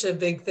such a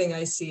big thing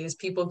I see, is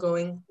people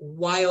going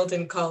wild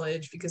in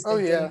college because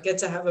they didn't get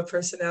to have a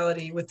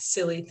personality with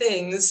silly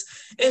things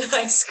in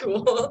high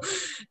school.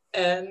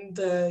 And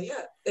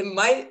it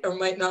might or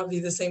might not be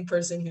the same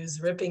person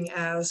who's ripping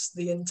ass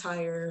the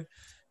entire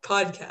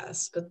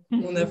podcast, but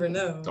we'll never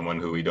know. Someone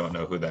who we don't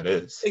know who that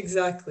is.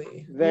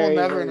 Exactly. We'll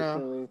never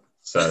know.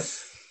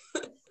 Sus.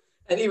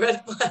 Any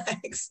red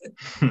flags?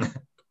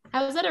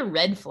 How is that a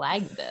red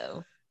flag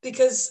though?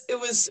 Because it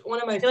was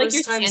one of my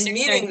first times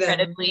meeting them.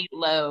 Incredibly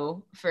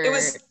low for. It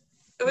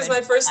was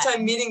my first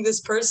time meeting this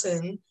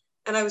person,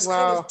 and I was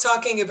kind of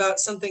talking about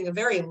something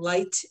very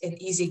light and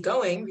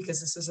easygoing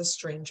because this is a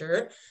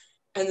stranger,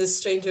 and the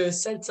stranger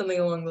said something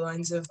along the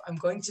lines of, "I'm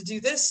going to do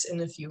this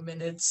in a few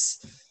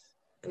minutes,"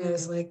 and I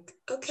was like,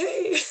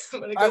 "Okay, I'm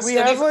gonna go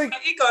study for my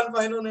econ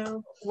final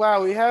now."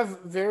 Wow, we have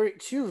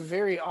two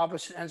very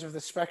opposite ends of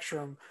the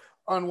spectrum.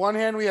 On one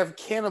hand, we have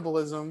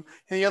cannibalism,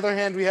 and the other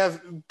hand, we have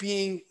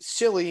being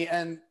silly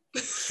and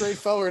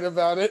straightforward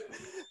about it.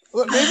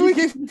 Maybe we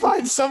can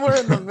find somewhere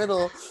in the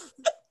middle.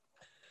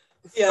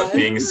 Yeah,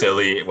 being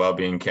silly while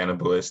being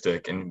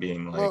cannibalistic and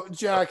being like. Well,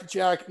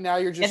 Jack, now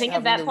you're just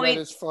having the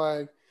reddest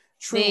flag.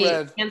 True they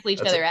red. Cancel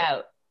each other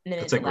out.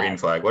 That's a green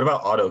flag. What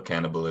about auto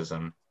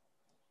cannibalism?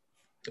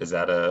 Is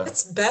that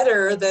It's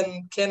better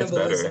than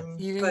cannibalism.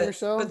 Eating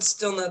yourself? But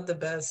still not the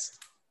best.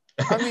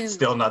 I mean,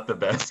 still not the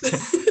best.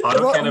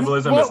 Auto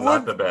cannibalism is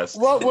not the best.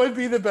 What would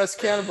be the best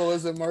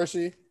cannibalism,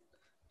 Marcy?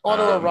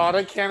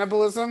 Autoerotic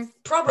cannibalism?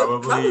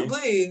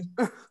 Probably.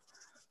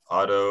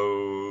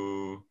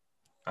 Auto,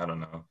 I don't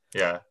know.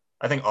 Yeah,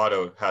 I think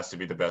auto has to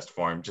be the best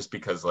form, just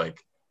because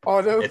like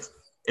auto.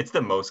 It's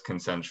the most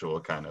consensual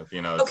kind of,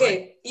 you know.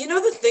 Okay, you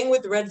know the thing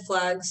with red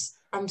flags,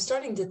 I'm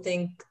starting to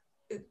think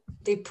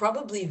they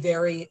probably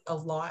vary a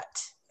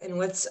lot. And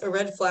what's a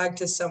red flag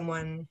to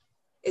someone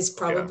is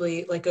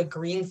probably like a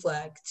green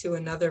flag to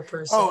another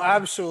person. Oh,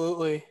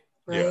 absolutely.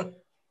 Right? Yeah.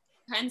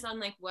 Depends on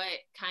like what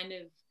kind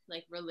of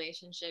like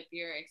relationship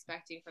you're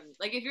expecting from,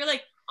 like if you're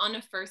like on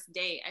a first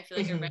date, I feel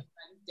like a red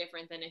flag is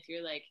different than if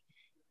you're like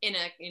in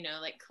a, you know,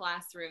 like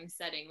classroom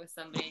setting with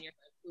somebody and you're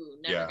like,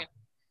 ooh, never gonna get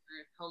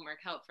homework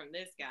help from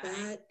this guy.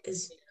 That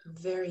is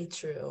very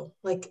true.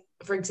 Like,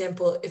 for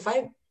example, if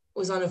I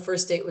was on a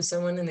first date with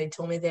someone and they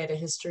told me they had a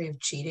history of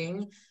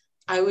cheating,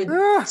 I would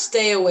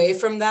stay away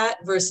from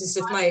that, versus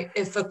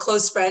if a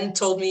close friend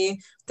told me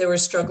they were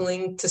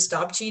struggling to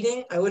stop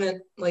cheating, I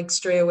wouldn't like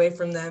stray away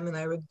from them and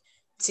I would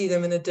see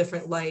them in a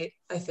different light,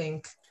 I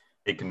think.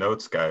 Take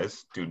notes,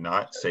 guys. Do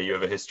not say you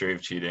have a history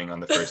of cheating on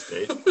the first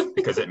date,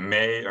 because it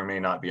may or may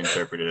not be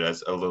interpreted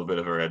as a little bit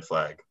of a red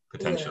flag,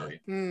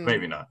 potentially.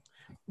 Maybe not.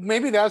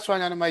 Maybe that's why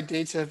none of my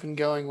dates have been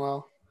going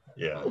well.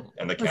 Yeah,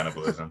 and the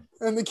cannibalism.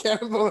 And the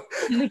cannibalism.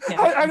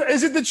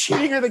 Is it the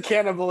cheating or the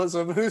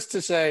cannibalism? Who's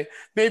to say?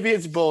 Maybe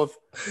it's both.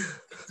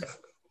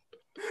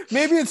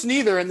 Maybe it's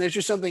neither, and there's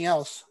just something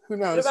else. Who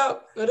knows?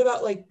 What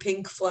about like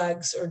pink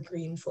flags or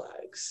green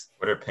flags?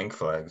 What are pink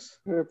flags?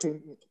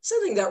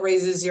 Something that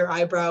raises your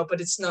eyebrow,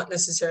 but it's not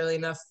necessarily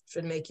enough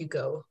to make you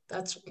go,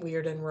 that's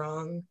weird and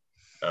wrong.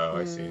 Oh,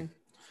 I see.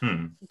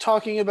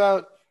 Talking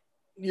about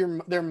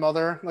their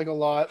mother like a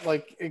lot,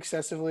 like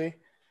excessively.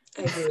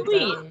 I agree with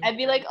Sweet. that. I'd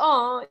be like,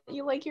 oh,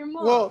 you like your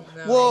mom.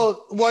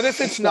 Well, what if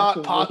it's not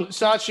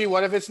Sachi?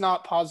 What if it's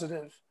not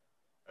positive?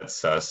 That's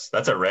sus.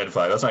 That's a red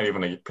flag. That's not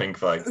even a pink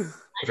flag.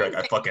 Like,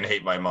 I fucking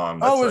hate my mom.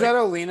 That's Was that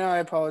Alina? I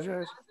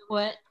apologize.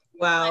 What?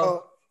 Wow.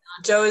 Oh.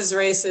 Joe is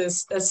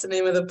racist. That's the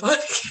name of the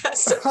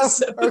podcast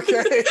episode.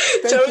 Okay.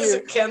 Joe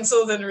is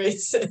canceled and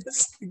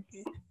racist.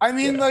 I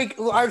mean, like,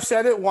 I've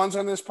said it once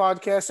on this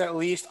podcast at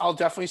least. I'll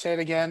definitely say it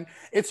again.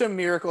 It's a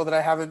miracle that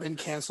I haven't been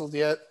canceled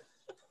yet.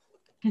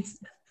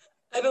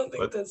 I don't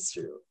think that's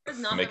true.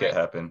 Make it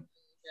happen.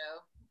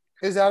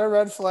 Is that a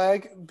red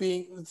flag,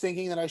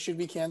 thinking that I should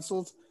be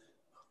canceled?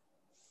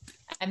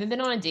 I haven't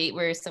been on a date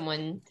where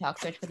someone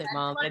talks so much with their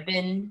mom. I've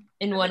been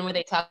in one where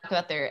they talk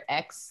about their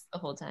ex the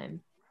whole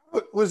time.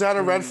 Was that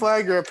a red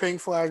flag or a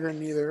pink flag or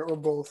neither or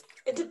both?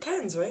 It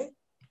depends, right?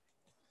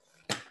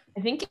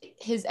 I think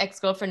his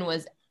ex-girlfriend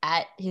was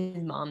at his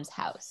mom's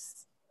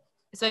house.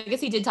 So I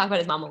guess he did talk about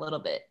his mom a little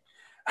bit.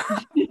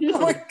 Oh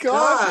my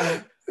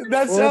God.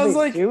 That sounds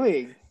like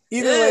doing?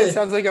 Either way, it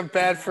sounds like a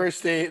bad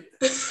first date.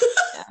 I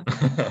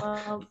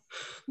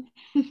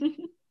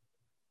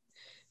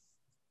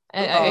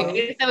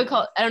guess I would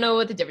call. I don't know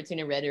what the difference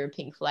between a red or a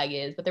pink flag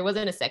is, but there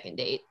wasn't a second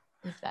date.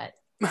 Is that?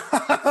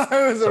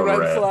 It was a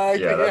red flag.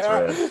 Yeah, that's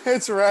red.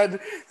 It's red.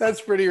 That's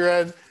pretty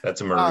red.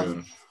 That's a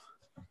maroon.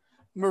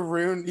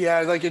 Maroon, yeah,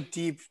 like a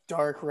deep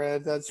dark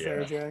red. That's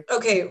fair, Jack.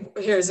 Okay,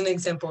 here's an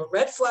example.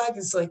 Red flag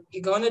is like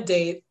you go on a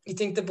date, you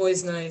think the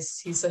boy's nice,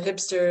 he's a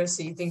hipster,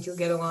 so you think you'll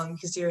get along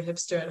because you're a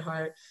hipster at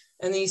heart,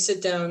 and then you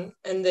sit down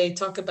and they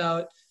talk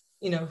about,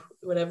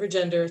 whatever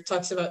gender,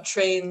 talks about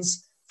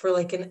trains for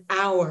like an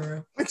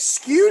hour.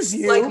 Excuse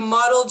you? Like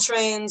model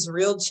trains,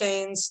 real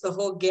trains, the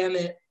whole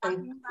gamut. I'm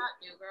talking about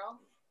New Girl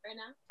right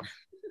now.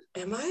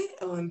 Am I?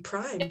 Oh, I'm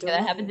primed. Yeah,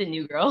 that happens in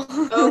New Girl.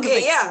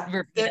 Okay, yeah.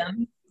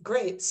 Verbatim.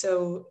 Great.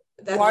 So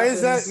why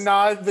is that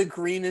not the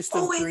greenest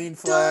of green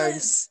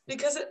flags?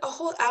 Because a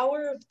whole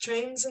hour of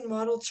trains and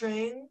model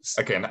trains.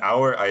 Okay, an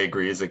hour I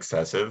agree is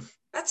excessive.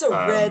 That's a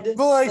red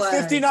but like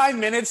flag. 59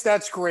 minutes,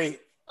 that's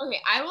great.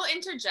 Okay, I will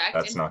interject.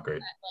 That's not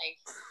great. That,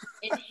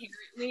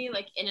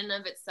 inherently, in and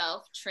of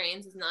itself,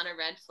 trains is not a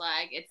red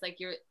flag. It's like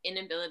your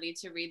inability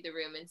to read the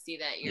room and see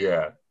that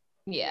you're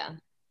in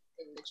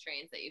the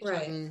trains that you've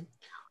right.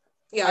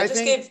 Yeah, I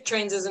just gave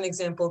trains as an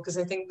example because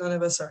I think none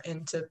of us are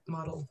into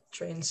model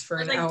trains for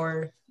an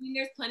hour. I mean,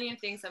 there's plenty of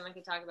things someone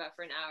could talk about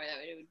for an hour that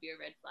it would be a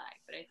red flag,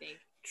 but I think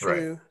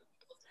true.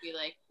 Be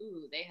like,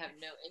 ooh, they have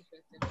no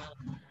interest in model.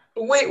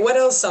 Wait, what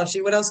else,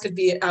 Sachi? What else could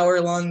be an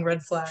hour-long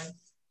red flag?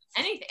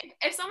 Anything.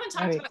 If someone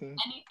talks about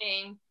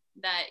anything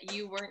that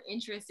you weren't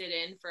interested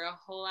in for a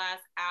whole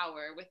ass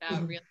hour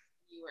without realizing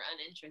you were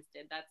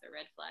uninterested, that's a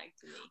red flag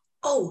to me.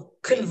 Oh,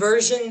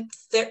 conversion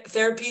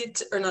therapy,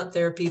 or not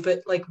therapy,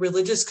 but like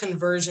religious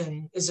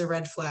conversion is a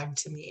red flag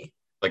to me.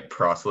 Like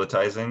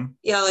proselytizing?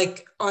 Yeah,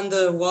 like on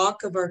the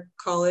walk of our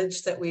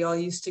college that we all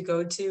used to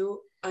go to,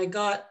 I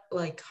got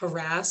like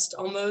harassed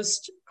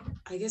almost.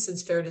 I guess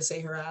it's fair to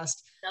say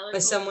harassed by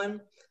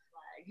someone.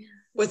 Flag.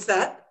 What's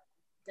that?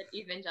 That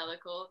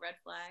evangelical red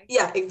flag.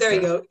 Yeah, there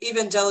you go.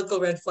 Evangelical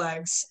red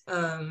flags.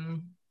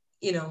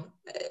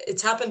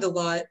 It's happened a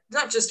lot,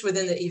 not just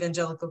within the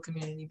evangelical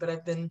community, but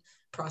I've been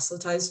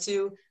proselytized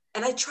to.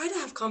 And I try to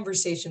have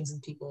conversations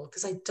with people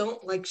because I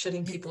don't like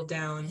shutting people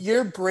down.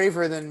 You're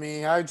braver than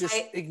me. I just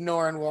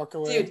ignore and walk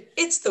away. Dude,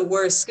 it's the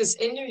worst because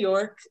in New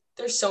York,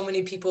 there's so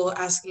many people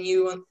asking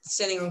you,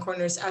 standing on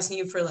corners, asking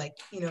you for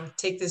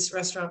take this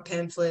restaurant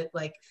pamphlet,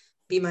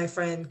 be my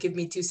friend, give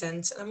me 2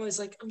 cents. And I'm always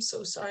like, I'm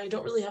so sorry, I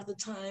don't really have the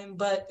time,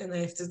 and I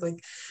have to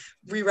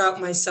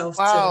reroute myself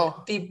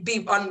to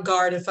be on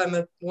guard if I'm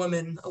a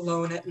woman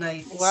alone at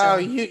night. Wow,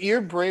 you're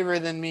braver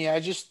than me.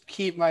 I just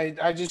keep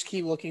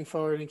looking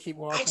forward and keep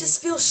walking. I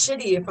just feel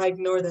shitty if I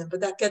ignore them,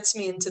 but that gets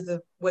me into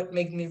what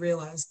made me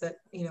realize that,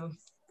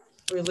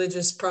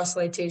 religious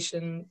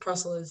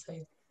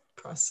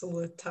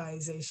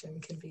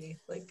proselytization can be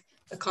like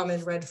a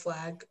common red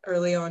flag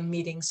early on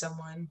meeting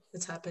someone.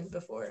 It's happened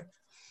before.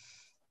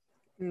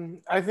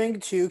 I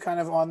think too, kind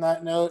of on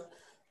that note,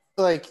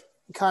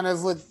 kind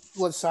of what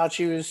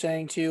Sachi was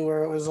saying too,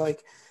 where it was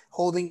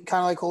holding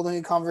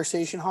a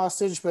conversation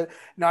hostage, but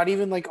not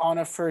even on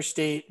a first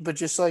date, but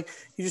just you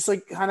just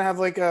kind of have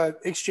a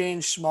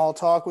exchange small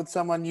talk with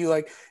someone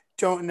you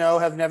don't know,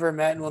 have never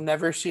met, and will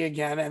never see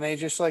again, and they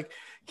just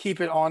keep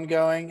it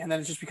ongoing, and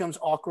then it just becomes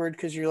awkward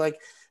because you're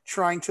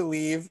trying to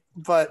leave,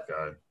 but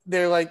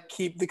they're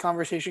keep the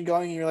conversation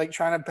going, and you're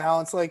trying to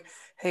balance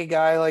hey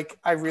guy,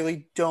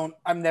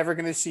 I'm never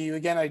going to see you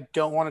again. I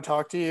don't want to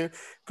talk to you,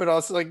 but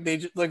also they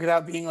just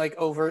without being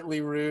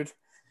overtly rude.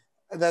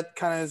 That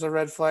kind of is a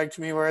red flag to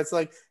me where it's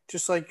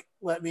just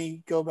let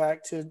me go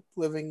back to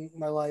living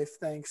my life.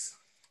 Thanks.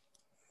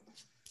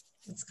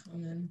 That's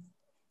common.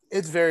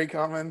 It's very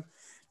common.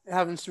 It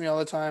happens to me all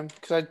the time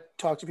because I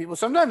talk to people.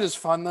 Sometimes it's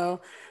fun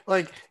though.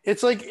 Like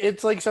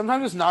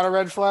sometimes it's not a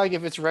red flag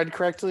if it's read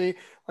correctly.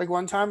 Like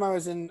one time I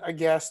was in a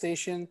gas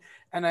station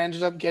and I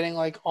ended up getting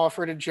like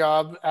offered a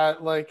job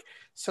at like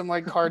some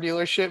like car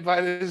dealership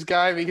by this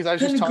guy because I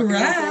was just talking to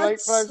him for like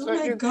 5 Congrats. Oh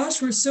seconds. my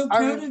gosh, we're so I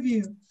proud mean- of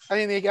you. I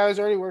mean, the guy was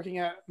already working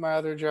at my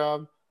other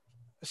job,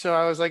 so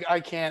I was like, I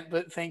can't,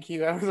 but thank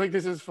you. I was like,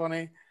 this is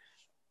funny.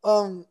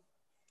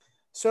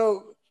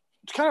 So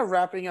kind of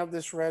wrapping up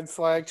this red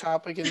flag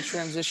topic and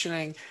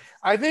transitioning,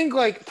 I think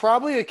like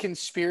probably a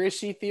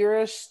conspiracy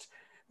theorist,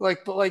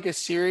 but like a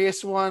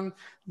serious one,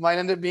 might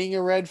end up being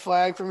a red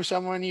flag from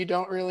someone you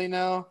don't really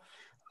know.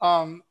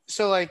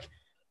 So like,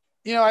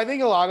 I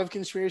think a lot of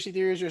conspiracy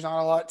theories, there's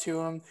not a lot to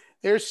them.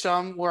 There's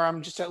some where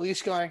I'm just at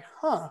least going,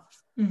 huh.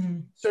 Mm-hmm.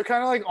 So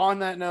kind of like on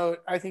that note,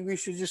 I think we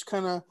should just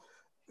kind of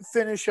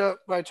finish up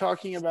by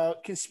talking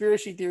about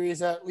conspiracy theories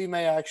that we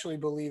may actually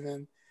believe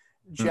in.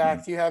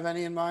 Jack, do you have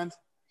any in mind?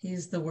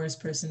 He's the worst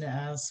person to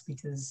ask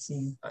because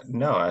he.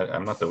 No,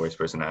 I'm not the worst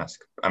person to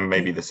ask. I'm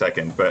maybe the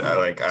second, but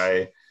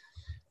I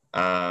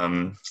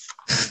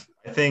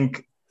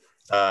think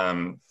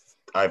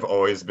I've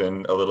always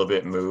been a little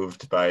bit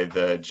moved by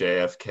the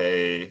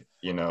JFK,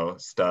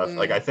 stuff.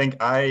 Like I think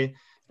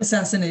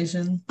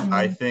Assassination.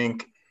 I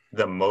think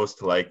the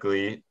most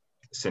likely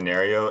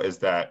scenario is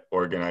that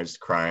organized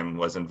crime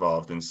was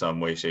involved in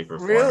some way, shape, or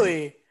form.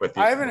 Really?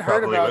 I haven't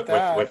heard about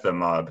that. With the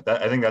mob.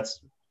 I think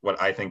that's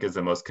what I think is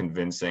the most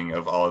convincing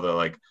of all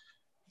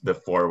the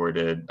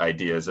forwarded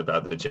ideas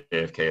about the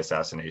JFK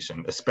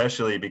assassination,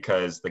 especially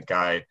because the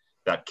guy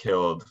that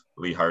killed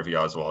Lee Harvey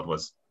Oswald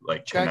was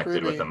like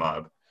connected with the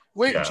mob.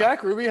 Wait, Yeah.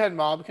 Jack Ruby had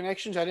mob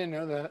connections? I didn't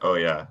know that. Oh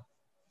yeah.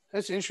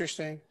 That's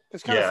interesting.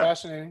 That's kind of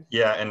fascinating.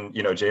 Yeah, and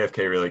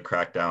JFK really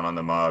cracked down on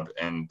the mob,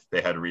 and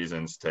they had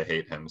reasons to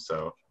hate him.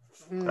 So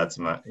that's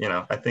my,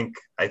 I think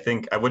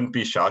I wouldn't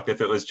be shocked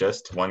if it was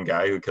just one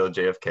guy who killed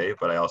JFK,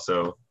 but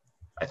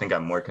I think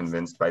I'm more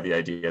convinced by the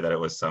idea that it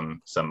was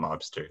some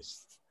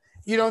mobsters.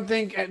 You don't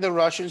think the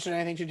Russians had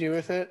anything to do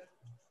with it?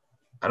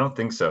 I don't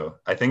think so.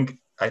 I think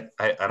I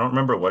don't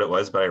remember what it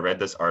was, but I read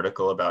this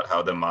article about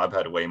how the mob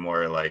had way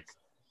more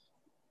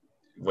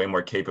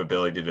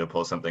capability to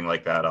pull something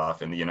like that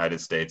off in the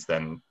United States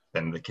than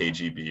the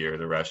KGB or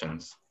the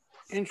Russians.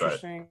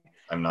 Interesting.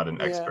 But I'm not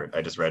an expert.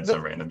 I just read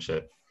some random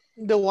shit.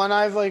 The one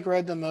I've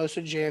read the most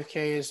of JFK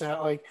is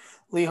that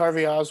Lee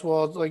Harvey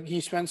Oswald, he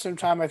spent some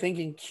time I think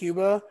in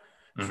Cuba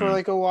for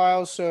a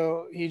while.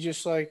 So he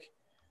just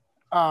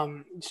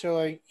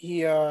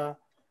he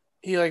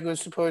was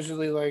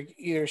supposedly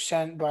either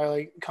sent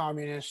by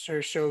communists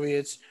or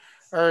Soviets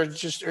or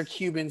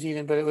Cubans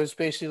even, but it was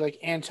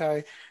basically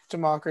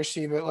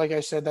anti-democracy. But like I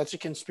said, that's a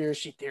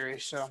conspiracy theory.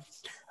 So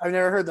I've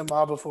never heard the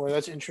mob before.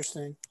 That's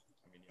interesting.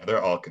 I mean,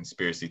 they're all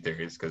conspiracy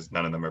theories because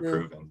none of them are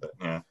proven. But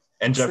yeah,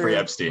 and Jeffrey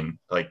Epstein.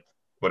 What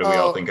do we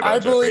all think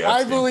about Jeffrey Epstein?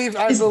 I believe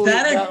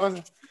that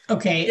one.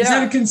 Okay, is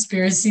that a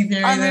conspiracy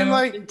theory? I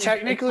mean,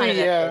 technically,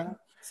 yeah.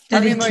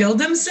 Did he kill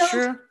himself?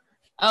 True.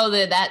 Oh,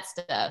 that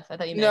stuff. I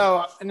thought you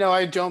meant. No,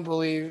 I don't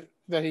believe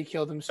that he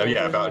killed himself. Oh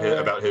yeah,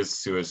 about his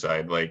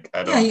suicide.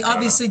 He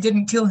obviously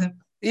didn't kill him.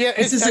 Yeah,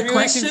 is this a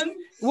question?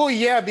 Well,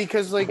 yeah,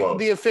 because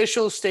the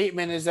official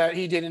statement is that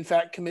he did in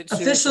fact commit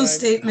suicide.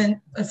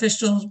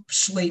 Official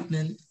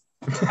statement.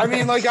 I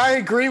mean, I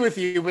agree with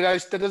you, but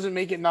that doesn't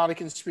make it not a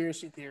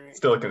conspiracy theory.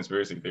 Still a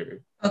conspiracy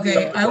theory.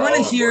 Okay, I want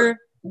to hear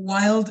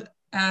wild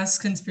ass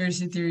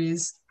conspiracy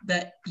theories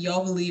that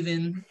y'all believe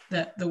in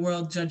that the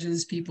world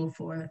judges people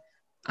for.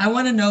 I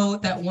want to know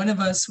that one of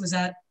us was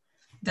at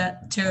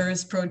that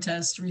terrorist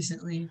protest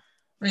recently.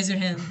 Raise your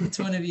hand. It's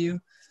one of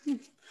you.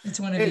 It's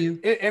one of you.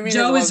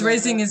 Joe is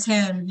raising his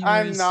hand. Viewers.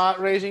 I'm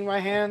not raising my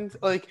hand.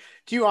 Do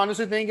you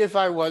honestly think if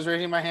I was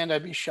raising my hand,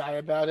 I'd be shy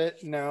about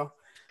it? No.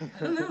 I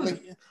don't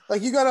know.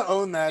 You got to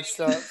own that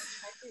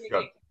stuff.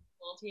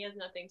 He has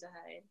nothing to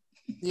hide.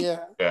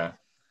 Yeah. Yeah.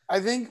 I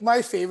think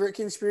my favorite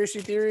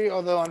conspiracy theory,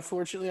 although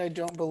unfortunately I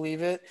don't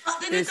believe it.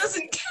 Then it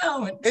doesn't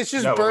count. It's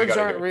just birds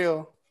aren't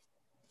real.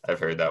 I've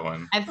heard that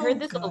one. I've heard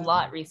this a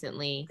lot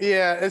recently.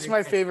 Yeah, it's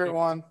my favorite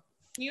one.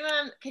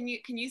 Can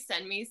you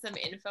send me some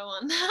info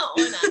on that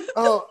one?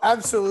 Oh,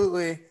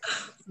 absolutely.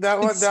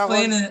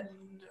 Explain it.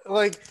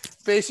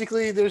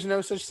 Basically, there's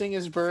no such thing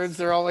as birds.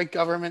 They're all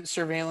government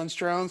surveillance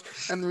drones,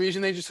 and the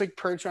reason they just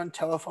perch on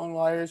telephone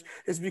wires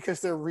is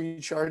because they're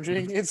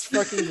recharging. It's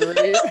fucking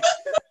great.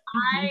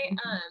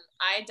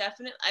 I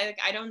definitely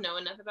I don't know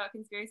enough about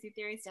conspiracy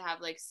theories to have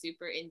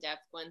super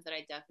in-depth ones that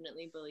I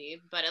definitely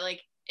believe, but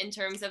in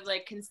terms of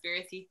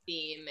conspiracy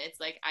theme, it's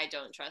I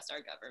don't trust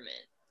our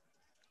government.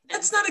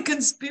 That's not a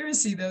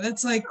conspiracy though.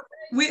 That's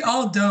we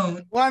all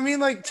don't. Well, I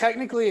mean,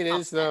 technically it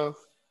is though.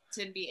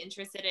 To be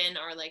interested in,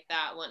 or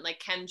that one,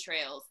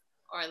 chemtrails,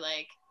 or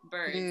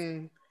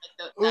birds.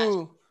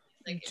 Ooh.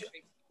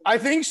 I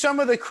think some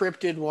of the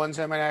cryptid ones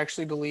I might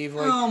actually believe.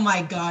 Oh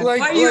my god! Why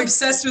are you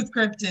obsessed with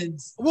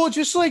cryptids? Well,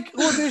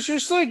 there's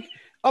just a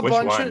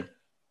bunch of.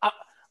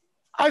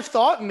 I've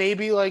thought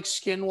maybe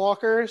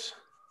skinwalkers.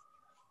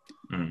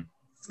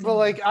 But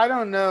like, I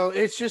don't know.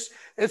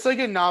 It's like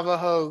a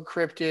Navajo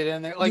cryptid,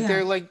 and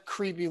they're like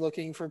creepy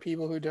looking for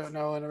people who don't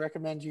know, and I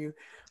recommend you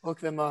look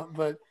them up.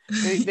 But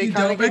they You kind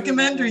don't of give me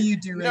recommend, or nightmares. you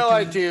do No, I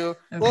recommend? do.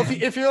 Well, Okay.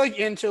 if you're like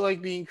into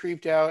like being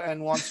creeped out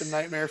and want some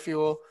nightmare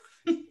fuel,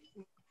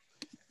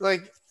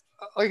 like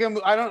I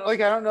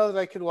don't know that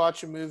I could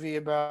watch a movie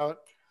about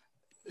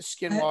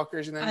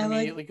skinwalkers and then I like-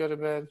 immediately go to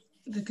bed.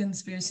 The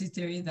conspiracy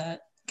theory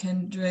that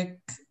Kendrick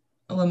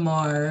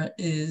Lamar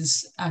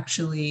is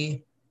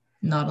actually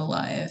not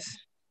alive.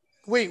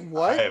 Wait, I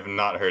what? have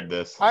not heard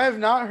this. I have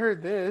not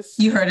heard this.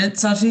 You heard it,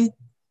 Sachi?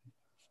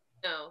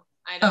 No,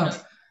 I don't Oh. know.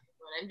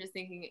 I'm just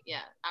thinking, yeah.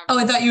 Oh,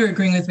 I thought you were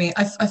agreeing with me.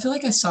 I feel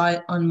like I saw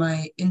it on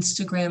my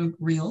Instagram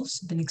Reels.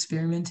 Been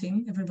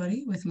experimenting,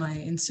 everybody, with my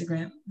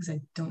Instagram because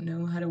I don't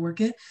know how to work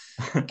it.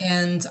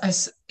 And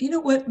you know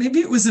what?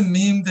 Maybe it was a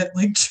meme that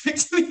like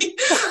tricked me.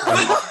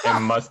 It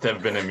must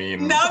have been a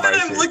meme. Now that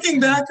I'm Marcy. looking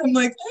back, I'm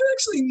like, I've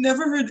actually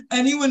never heard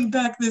anyone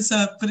back this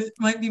up, but it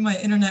might be my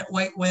internet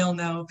white whale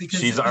now because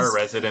She's our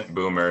resident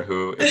boomer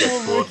who gets Oh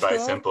my fooled by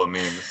God. simple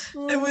memes.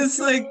 It was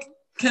like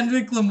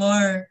Kendrick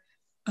Lamar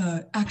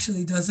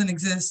actually doesn't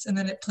exist, and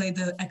then it played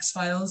the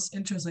X-Files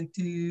intro. It was like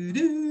do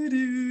do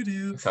do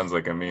do, Sounds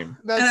like a meme.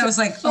 That's and I was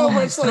like, so oh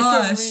my much like a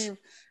gosh. meme.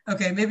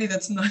 Okay, maybe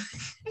that's not.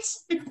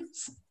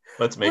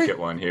 Let's make Wait. it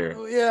one here.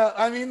 Yeah,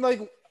 I mean,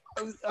 like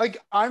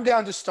I'm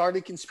down to start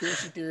a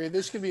conspiracy theory.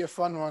 This could be a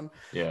fun one.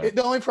 Yeah.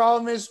 The only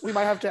problem is we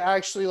might have to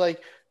actually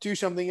like do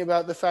something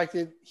about the fact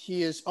that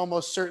he is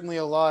almost certainly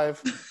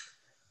alive,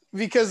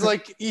 because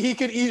like he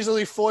could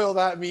easily foil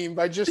that meme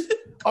by just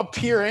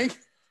appearing.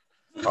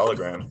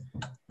 Hologram.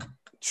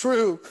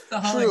 True. The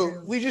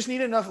hologram. We just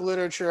need enough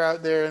literature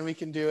out there, and we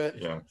can do it.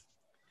 Yeah.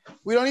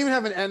 We don't even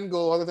have an end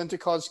goal other than to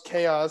cause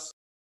chaos.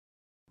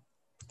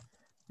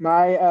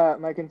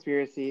 My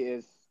conspiracy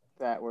is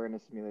that we're in a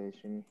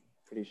simulation.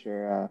 Pretty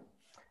sure.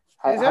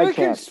 Is that I a can't.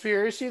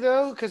 conspiracy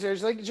though? Because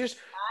there's like just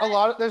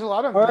there's a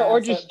lot of Or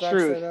math just that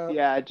backs truth. that up.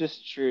 Yeah,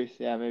 just truth.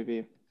 Yeah,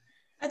 maybe.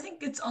 I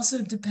think it's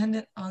also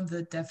dependent on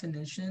the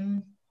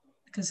definition,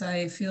 because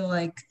I feel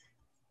like,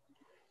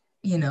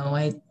 you know,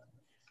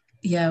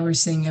 we're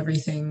seeing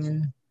everything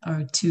in our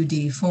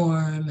 2D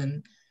form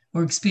and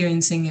we're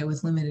experiencing it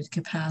with limited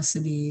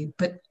capacity,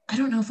 but I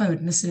don't know if I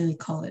would necessarily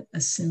call it a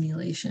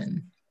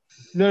simulation.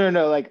 No.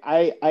 Like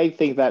I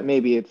think that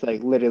maybe it's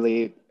like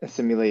literally a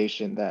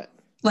simulation that.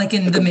 Like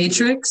in The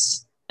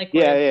Matrix. Like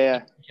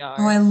Yeah.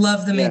 Oh, I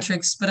love The Yeah.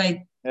 Matrix, but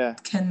I Yeah.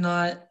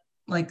 cannot,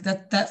 like,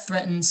 that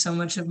threatens so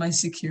much of my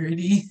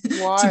security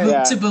Why?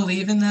 Yeah. to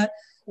believe in that.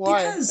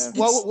 Why? Because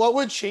Yeah. What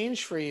would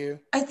change for you?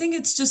 I think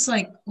it's just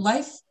like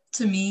life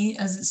to me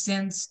as it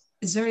stands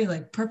is very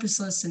like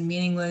purposeless and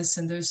meaningless,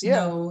 and there's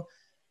Yeah.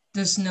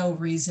 no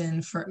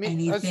reason for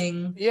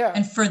anything. Yeah.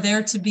 And for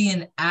there to be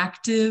an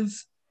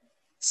active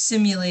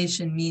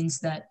simulation means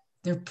that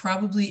there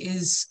probably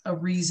is a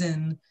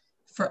reason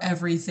for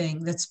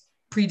everything that's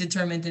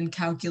predetermined and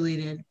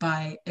calculated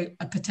by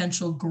a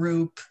potential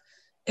group.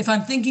 If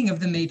I'm thinking of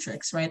The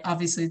Matrix, right?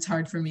 Obviously it's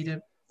hard for me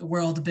to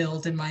world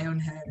build in my own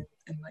head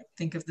and like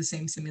think of the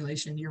same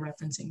simulation you're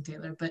referencing,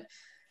 Taylor, but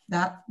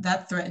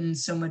that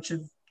threatens so much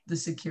of the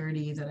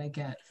security that I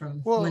get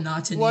from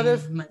monotony. What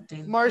if,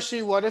 mundane.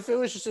 Marcy, what if it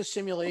was just a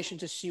simulation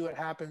to see what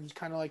happens,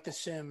 kind of like The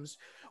Sims,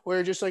 where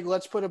you're just like,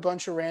 let's put a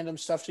bunch of random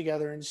stuff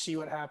together and see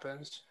what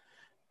happens?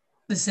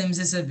 The Sims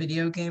is a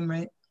video game,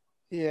 right?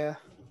 Yeah.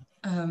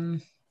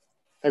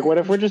 Like, what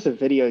if we're just a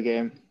video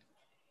game?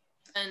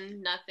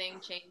 And nothing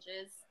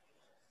changes.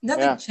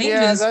 Nothing Yeah. changes,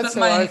 Yeah, that's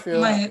but how I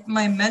feel.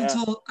 my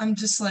mental, I'm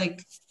just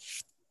like,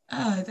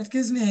 that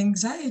gives me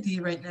anxiety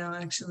right now,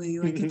 actually.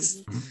 Like, it's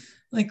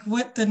like,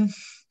 what then?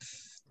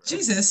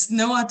 Jesus,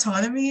 no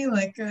autonomy.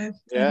 Like, I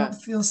don't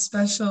feel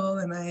special,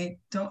 and I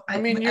don't. I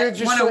mean, you're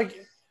just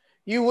like,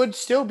 you would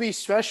still be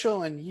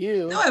special in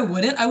you. No, I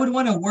wouldn't. I would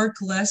want to work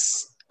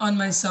less on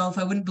myself.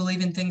 I wouldn't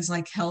believe in things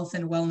like health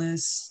and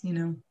wellness, you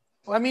know.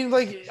 I mean,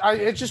 like,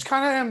 I just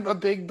kind of am a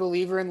big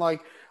believer in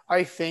like,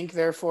 I think,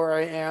 therefore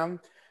I am.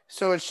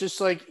 So it's just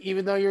like,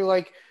 even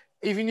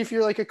if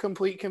you're like a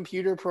complete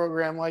computer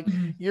program, like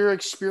your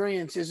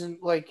experience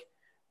isn't like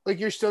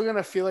you're still going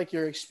to feel like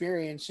you're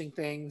experiencing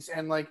things.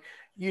 And like,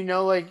 you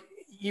know, like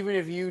even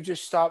if you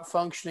just stop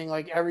functioning,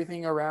 like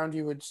everything around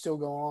you would still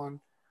go on.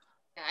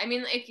 Yeah, I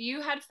mean, if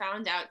you had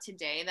found out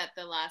today that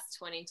the last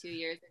 22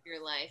 years of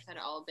your life had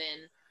all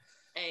been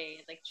a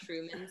like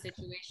Truman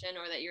situation,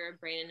 or that you're a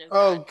brain in a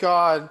Oh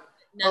God.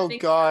 nothing Oh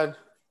God.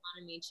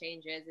 economy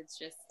changes. It's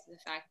just the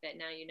fact that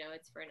now you know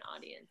it's for an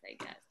audience,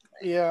 I guess.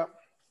 Like, Yeah.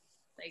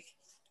 Like,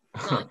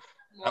 it's not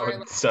That more would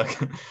like suck.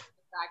 the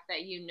fact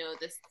that you know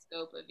the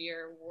scope of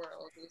your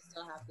world. You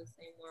still have the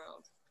same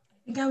world.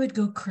 I think I would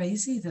go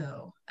crazy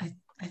though.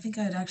 I think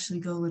I'd actually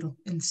go a little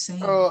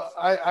insane. Oh,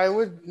 I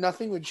would.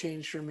 Nothing would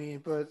change for me,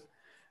 but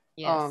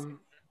Yes.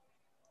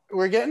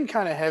 we're getting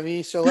kind of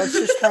heavy, so let's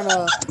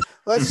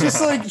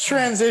just like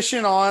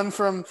transition on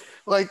from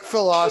like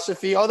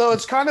philosophy. Although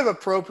it's kind of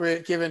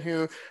appropriate given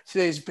who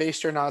today's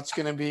Basternaut's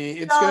gonna be.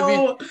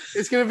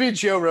 It's gonna be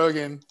Joe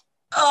Rogan.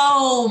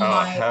 Oh Oh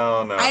my!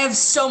 hell no! I have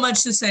so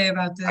much to say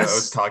about I was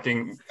this.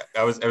 talking.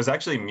 It was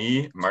actually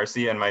me,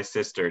 Marcy, and my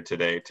sister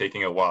today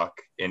taking a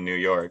walk in New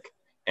York,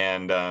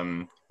 and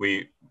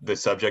the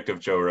subject of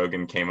Joe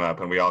Rogan came up,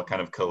 and we all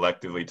kind of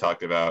collectively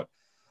talked about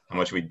how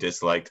much we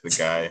disliked the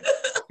guy.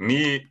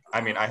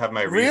 I mean, I have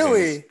my reasons.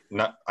 Really?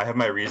 I have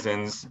my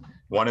reasons.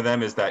 One of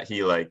them is that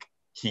he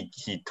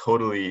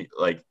totally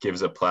like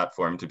gives a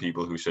platform to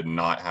people who should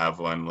not have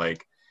one.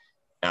 Like,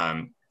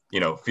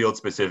 field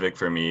specific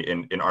for me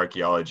in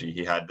archaeology,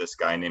 he had this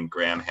guy named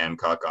Graham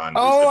Hancock on.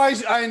 Oh,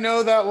 I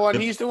know that one.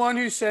 the- He's the one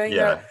who's saying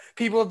yeah. that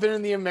people have been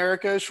in the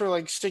Americas for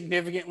like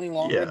significantly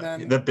longer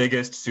than. The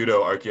biggest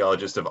pseudo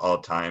archaeologist of all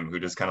time, who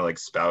just kind of like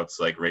spouts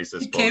like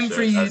racist He came bullshit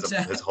for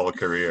you, his whole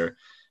career.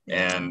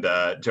 Yeah. And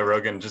Joe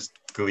Rogan just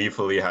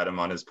gleefully had him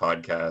on his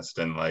podcast,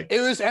 and like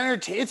It was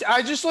entertaining.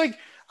 I just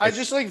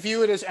like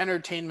view it as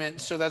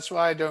entertainment, so that's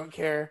why I don't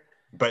care.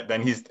 but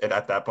then he's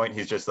at that point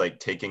he's just like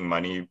taking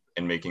money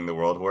and making the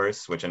world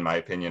worse, which in my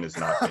opinion is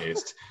not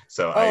based.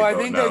 So I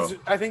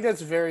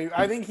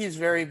think he's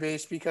very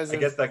based because I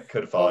guess that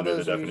could fall under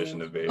the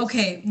definition of based.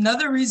 Okay,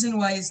 another reason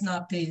why he's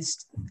not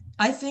based.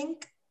 I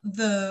think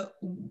the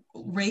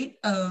rate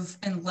of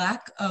and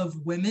lack of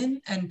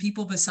women and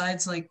people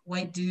besides like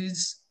white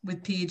dudes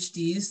with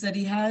PhDs that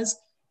he has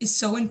is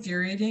so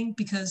infuriating,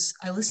 because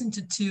I listened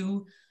to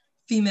 2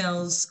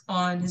 females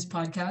on his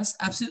podcast,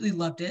 absolutely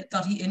loved it,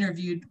 thought he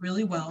interviewed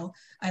really well.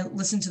 I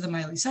listened to the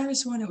Miley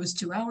Cyrus one, it was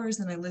 2 hours.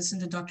 Then I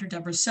listened to Dr.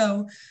 Deborah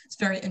So, it's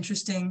very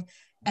interesting.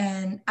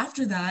 And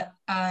after that,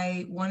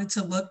 I wanted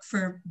to look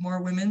for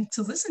more women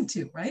to listen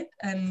to, right?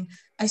 And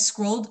I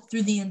scrolled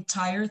through the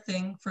entire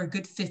thing for a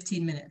good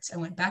 15 minutes. I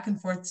went back and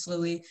forth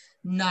slowly,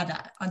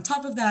 nada. On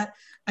top of that,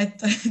 I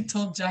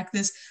told Jack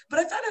this, but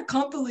I found a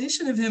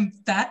compilation of him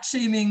fat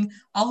shaming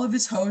all of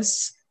his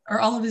hosts or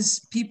all of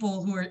his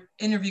people who were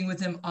interviewing with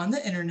him on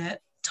the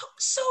internet.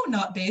 So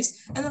not based.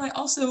 And then I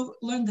also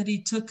learned that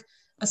he took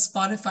a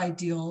Spotify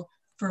deal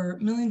for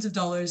millions of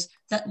dollars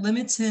that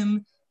limits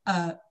him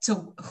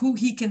to who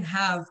he can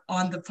have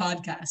on the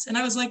podcast. And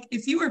I was like,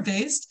 if you were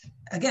based,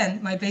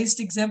 again, my based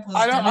example is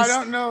I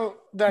don't know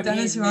that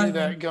Dennis he knew Rodman.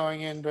 that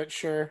going in, but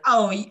sure.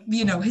 Oh,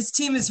 his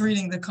team is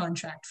reading the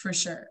contract for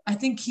sure. I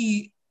think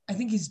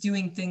he's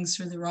doing things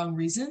for the wrong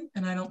reason,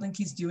 and I don't think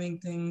he's doing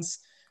things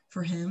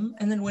for him.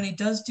 And then when he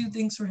does do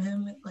things for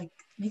him, it like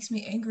makes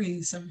me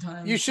angry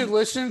sometimes. You should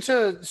listen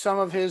to some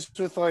of his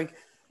with like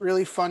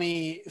really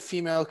funny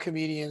female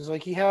comedians.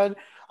 Like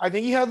I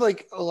think he had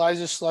like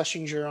Eliza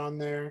Schlesinger on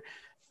there,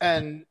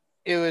 and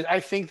I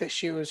think that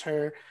she was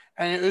her,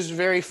 and it was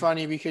very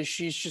funny because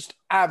she's just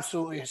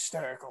absolutely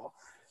hysterical.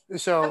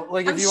 So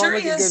like if you want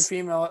like a good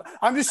female,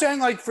 I'm just saying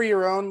like for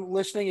your own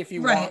listening, if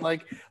you want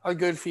like a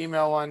good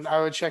female one, I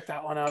would check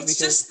that one out. It's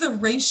just the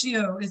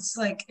ratio. It's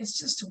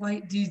just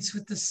white dudes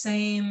with the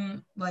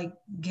same like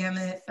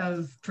gamut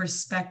of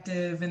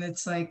perspective, and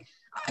it's like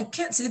I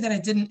can't say that I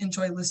didn't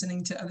enjoy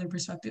listening to other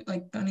perspectives.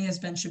 Like Bunny has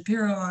Ben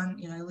Shapiro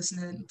on, I listened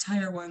to the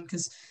entire one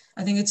because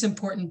I think it's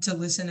important to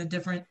listen to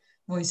different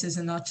voices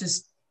and not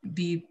just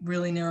be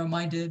really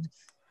narrow-minded.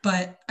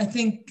 But I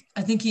think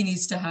he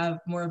needs to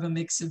have more of a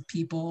mix of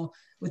people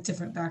with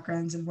different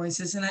backgrounds and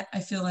voices. And I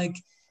feel like,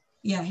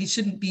 he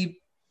shouldn't be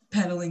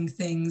peddling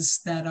things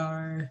that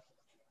are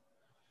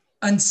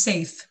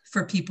unsafe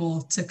for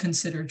people to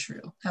consider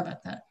true. How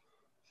about that?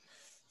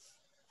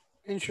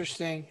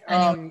 Interesting.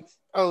 Anyway.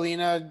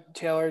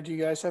 Taylor, do you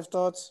guys have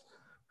thoughts?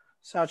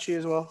 Sachi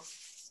as well.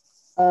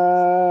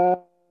 I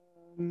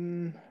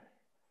don't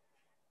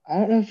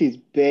know if he's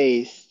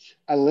based.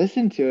 I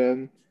listened to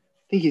him.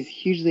 I think he's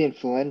hugely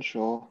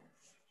influential.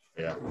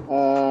 Yeah.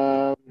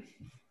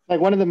 Like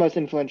one of the most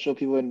influential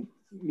people in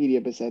media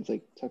besides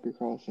like Tucker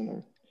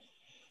Carlson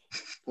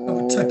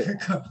or. Tucker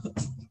Carlson.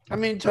 I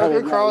mean,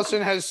 Tucker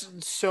Carlson has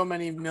so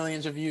many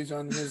millions of views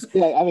on his.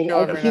 Yeah, I mean,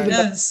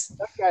 that's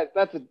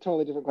a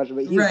totally different question,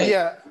 but he's right.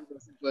 The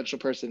most influential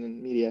person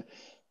in media.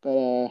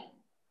 But I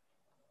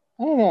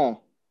don't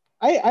know.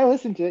 I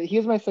listened to it. He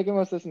was my second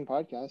most listened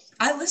podcast.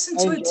 I listened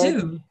to it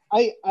too.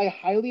 I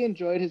highly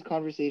enjoyed his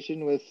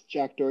conversation with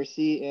Jack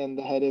Dorsey and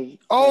the head of.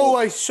 Oh,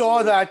 I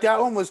saw that. That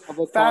one was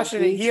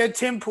fascinating. He had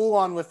Tim Pool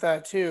on with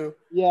that too.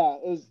 Yeah,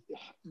 it was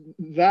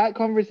that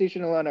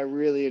conversation alone. I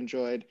really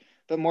enjoyed,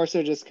 but more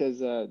so just because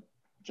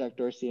Jack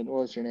Dorsey and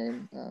what was her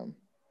name?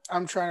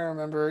 I'm trying to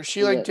remember.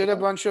 She did a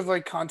bunch of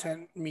like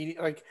content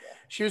media. Like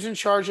she was in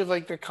charge of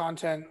like the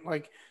content.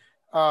 Like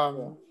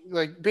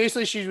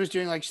basically she was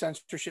doing like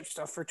censorship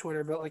stuff for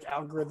Twitter, but like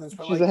algorithms.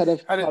 But she's the head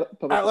of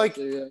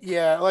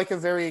like a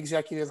very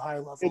executive high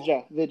level.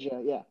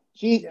 Vidya, yeah.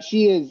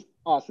 She is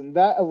awesome.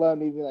 That alone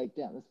made me like,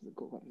 damn, this is a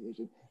cool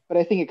conversation. But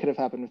I think it could have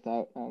happened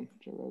without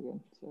Joe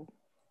Rogan. So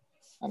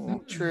I don't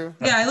know. True.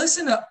 Yeah, I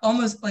listened to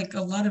almost like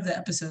a lot of the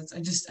episodes.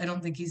 I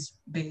don't think he's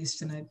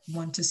based, and I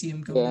want to see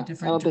him go in a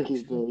different direction. I don't think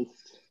he's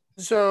based.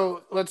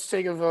 So let's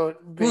take a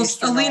vote. Well,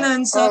 Alina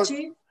and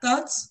Sachi,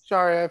 thoughts?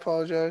 Sorry, I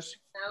apologize.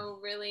 No,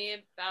 really,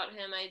 about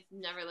him, I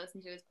never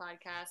listened to his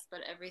podcast,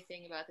 but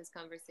everything about this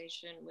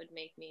conversation would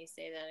make me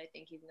say that I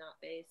think he's not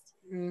based.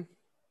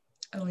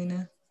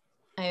 Alina?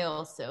 I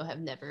also have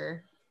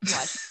never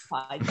watched the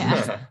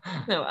podcast,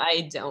 so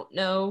I don't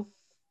know.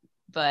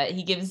 But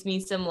he gives me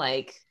some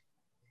like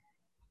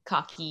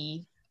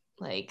cocky,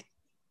 like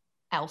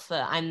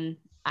alpha. I'm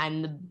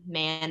the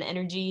man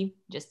energy.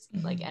 Just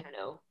like I don't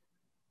know.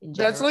 In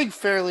general. That's like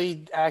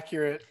fairly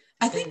accurate.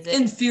 I think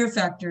in Fear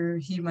Factor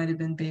he might have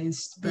been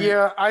based. But...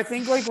 Yeah, I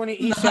think like when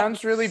he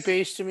sounds really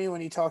based to me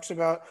when he talks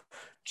about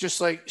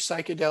just like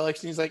psychedelics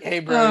and he's like, "Hey,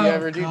 bro, you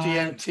ever do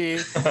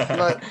DMT?"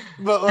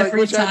 But like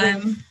every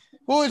time.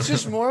 Well, it's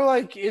just more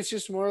like it's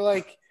his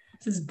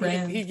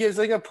brand. He gives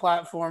like a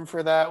platform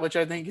for that, which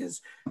I think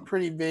is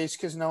pretty base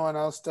because no one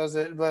else does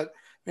it. But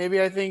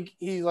maybe I think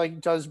he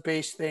like does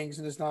base things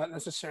and is not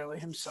necessarily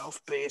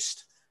himself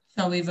based.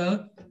 Shall we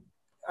vote?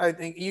 I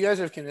think you guys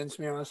have convinced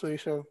me, honestly.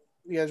 So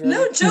you guys ready?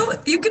 No, Joe,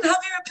 you can have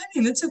your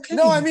opinion. It's okay.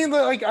 No, I mean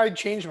like I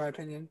changed my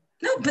opinion.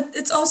 No, but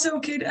it's also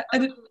okay to.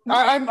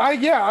 I'm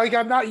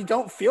not. You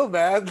don't feel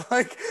bad.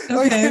 Like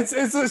it's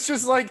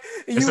just like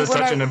this is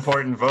such an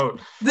important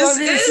vote. This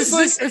is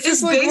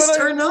based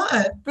or not.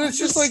 But it's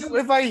just like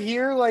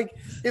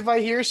if I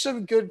hear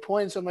some good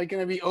points, I'm like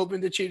gonna be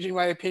open to changing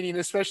my opinion,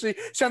 especially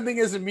something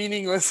as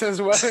meaningless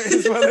as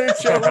whether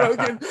Joe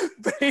Rogan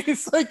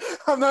based. Like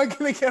I'm not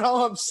gonna get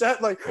all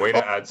upset. Like way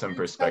to add some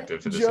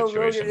perspective to the Joe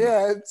situation. Rogan,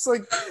 yeah, it's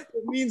like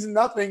it means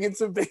nothing.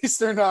 It's a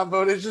based or not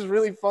vote. It's just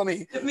really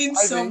funny. It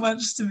means so much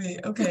to me.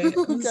 Okay.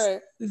 Okay.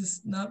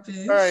 It's not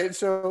big. All right,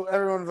 so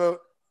everyone vote.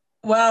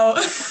 Wow.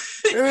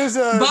 It is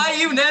by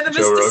unanimous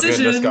Joe Rogan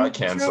decision. just got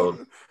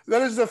canceled.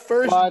 That is the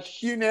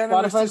first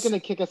unanimous. Spotify's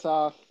gonna kick us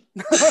off.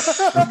 Yeah,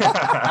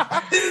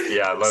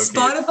 low-key.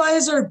 Spotify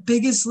is our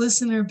biggest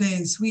listener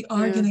base. We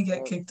are gonna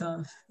get kicked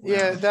off. Wow.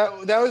 Yeah,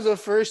 that was the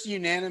first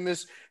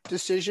unanimous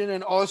decision,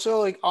 and also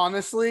like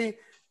honestly,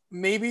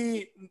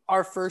 maybe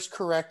our first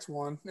correct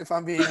one, if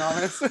I'm being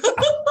honest.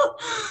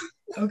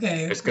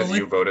 Okay. It's because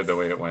you voted the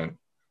way it went.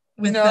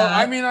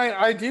 I mean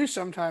I do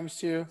sometimes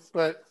too,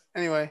 but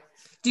anyway.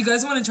 Do you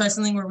guys want to try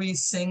something where we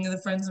sing the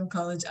Friends from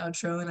College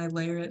outro and I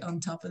layer it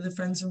on top of the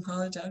Friends from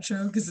College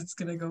outro? Because it's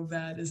gonna go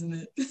bad, isn't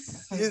it?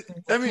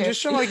 I mean,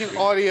 just from like an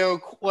audio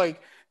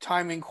like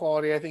timing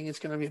quality, I think it's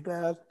gonna be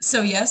bad.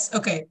 So yes,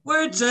 okay.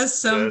 We're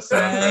just some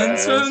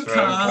friends from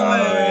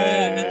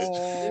college.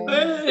 We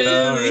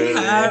really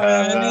have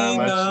any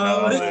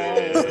knowledge.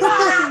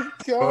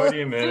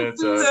 40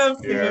 minutes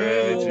of pure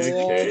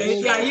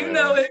education. Yeah, you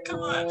know it. Come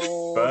on.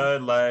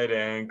 Bud Light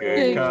and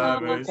good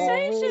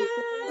conversation.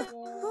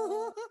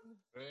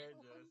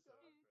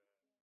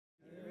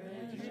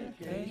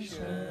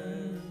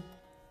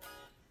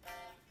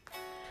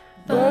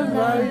 Bud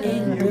Light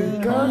and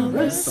good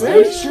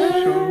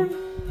conversation.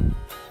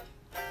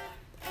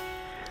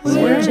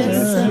 We're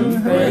just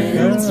some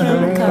friends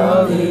from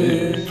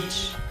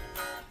college.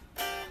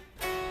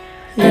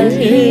 And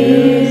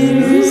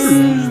here's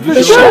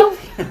the show.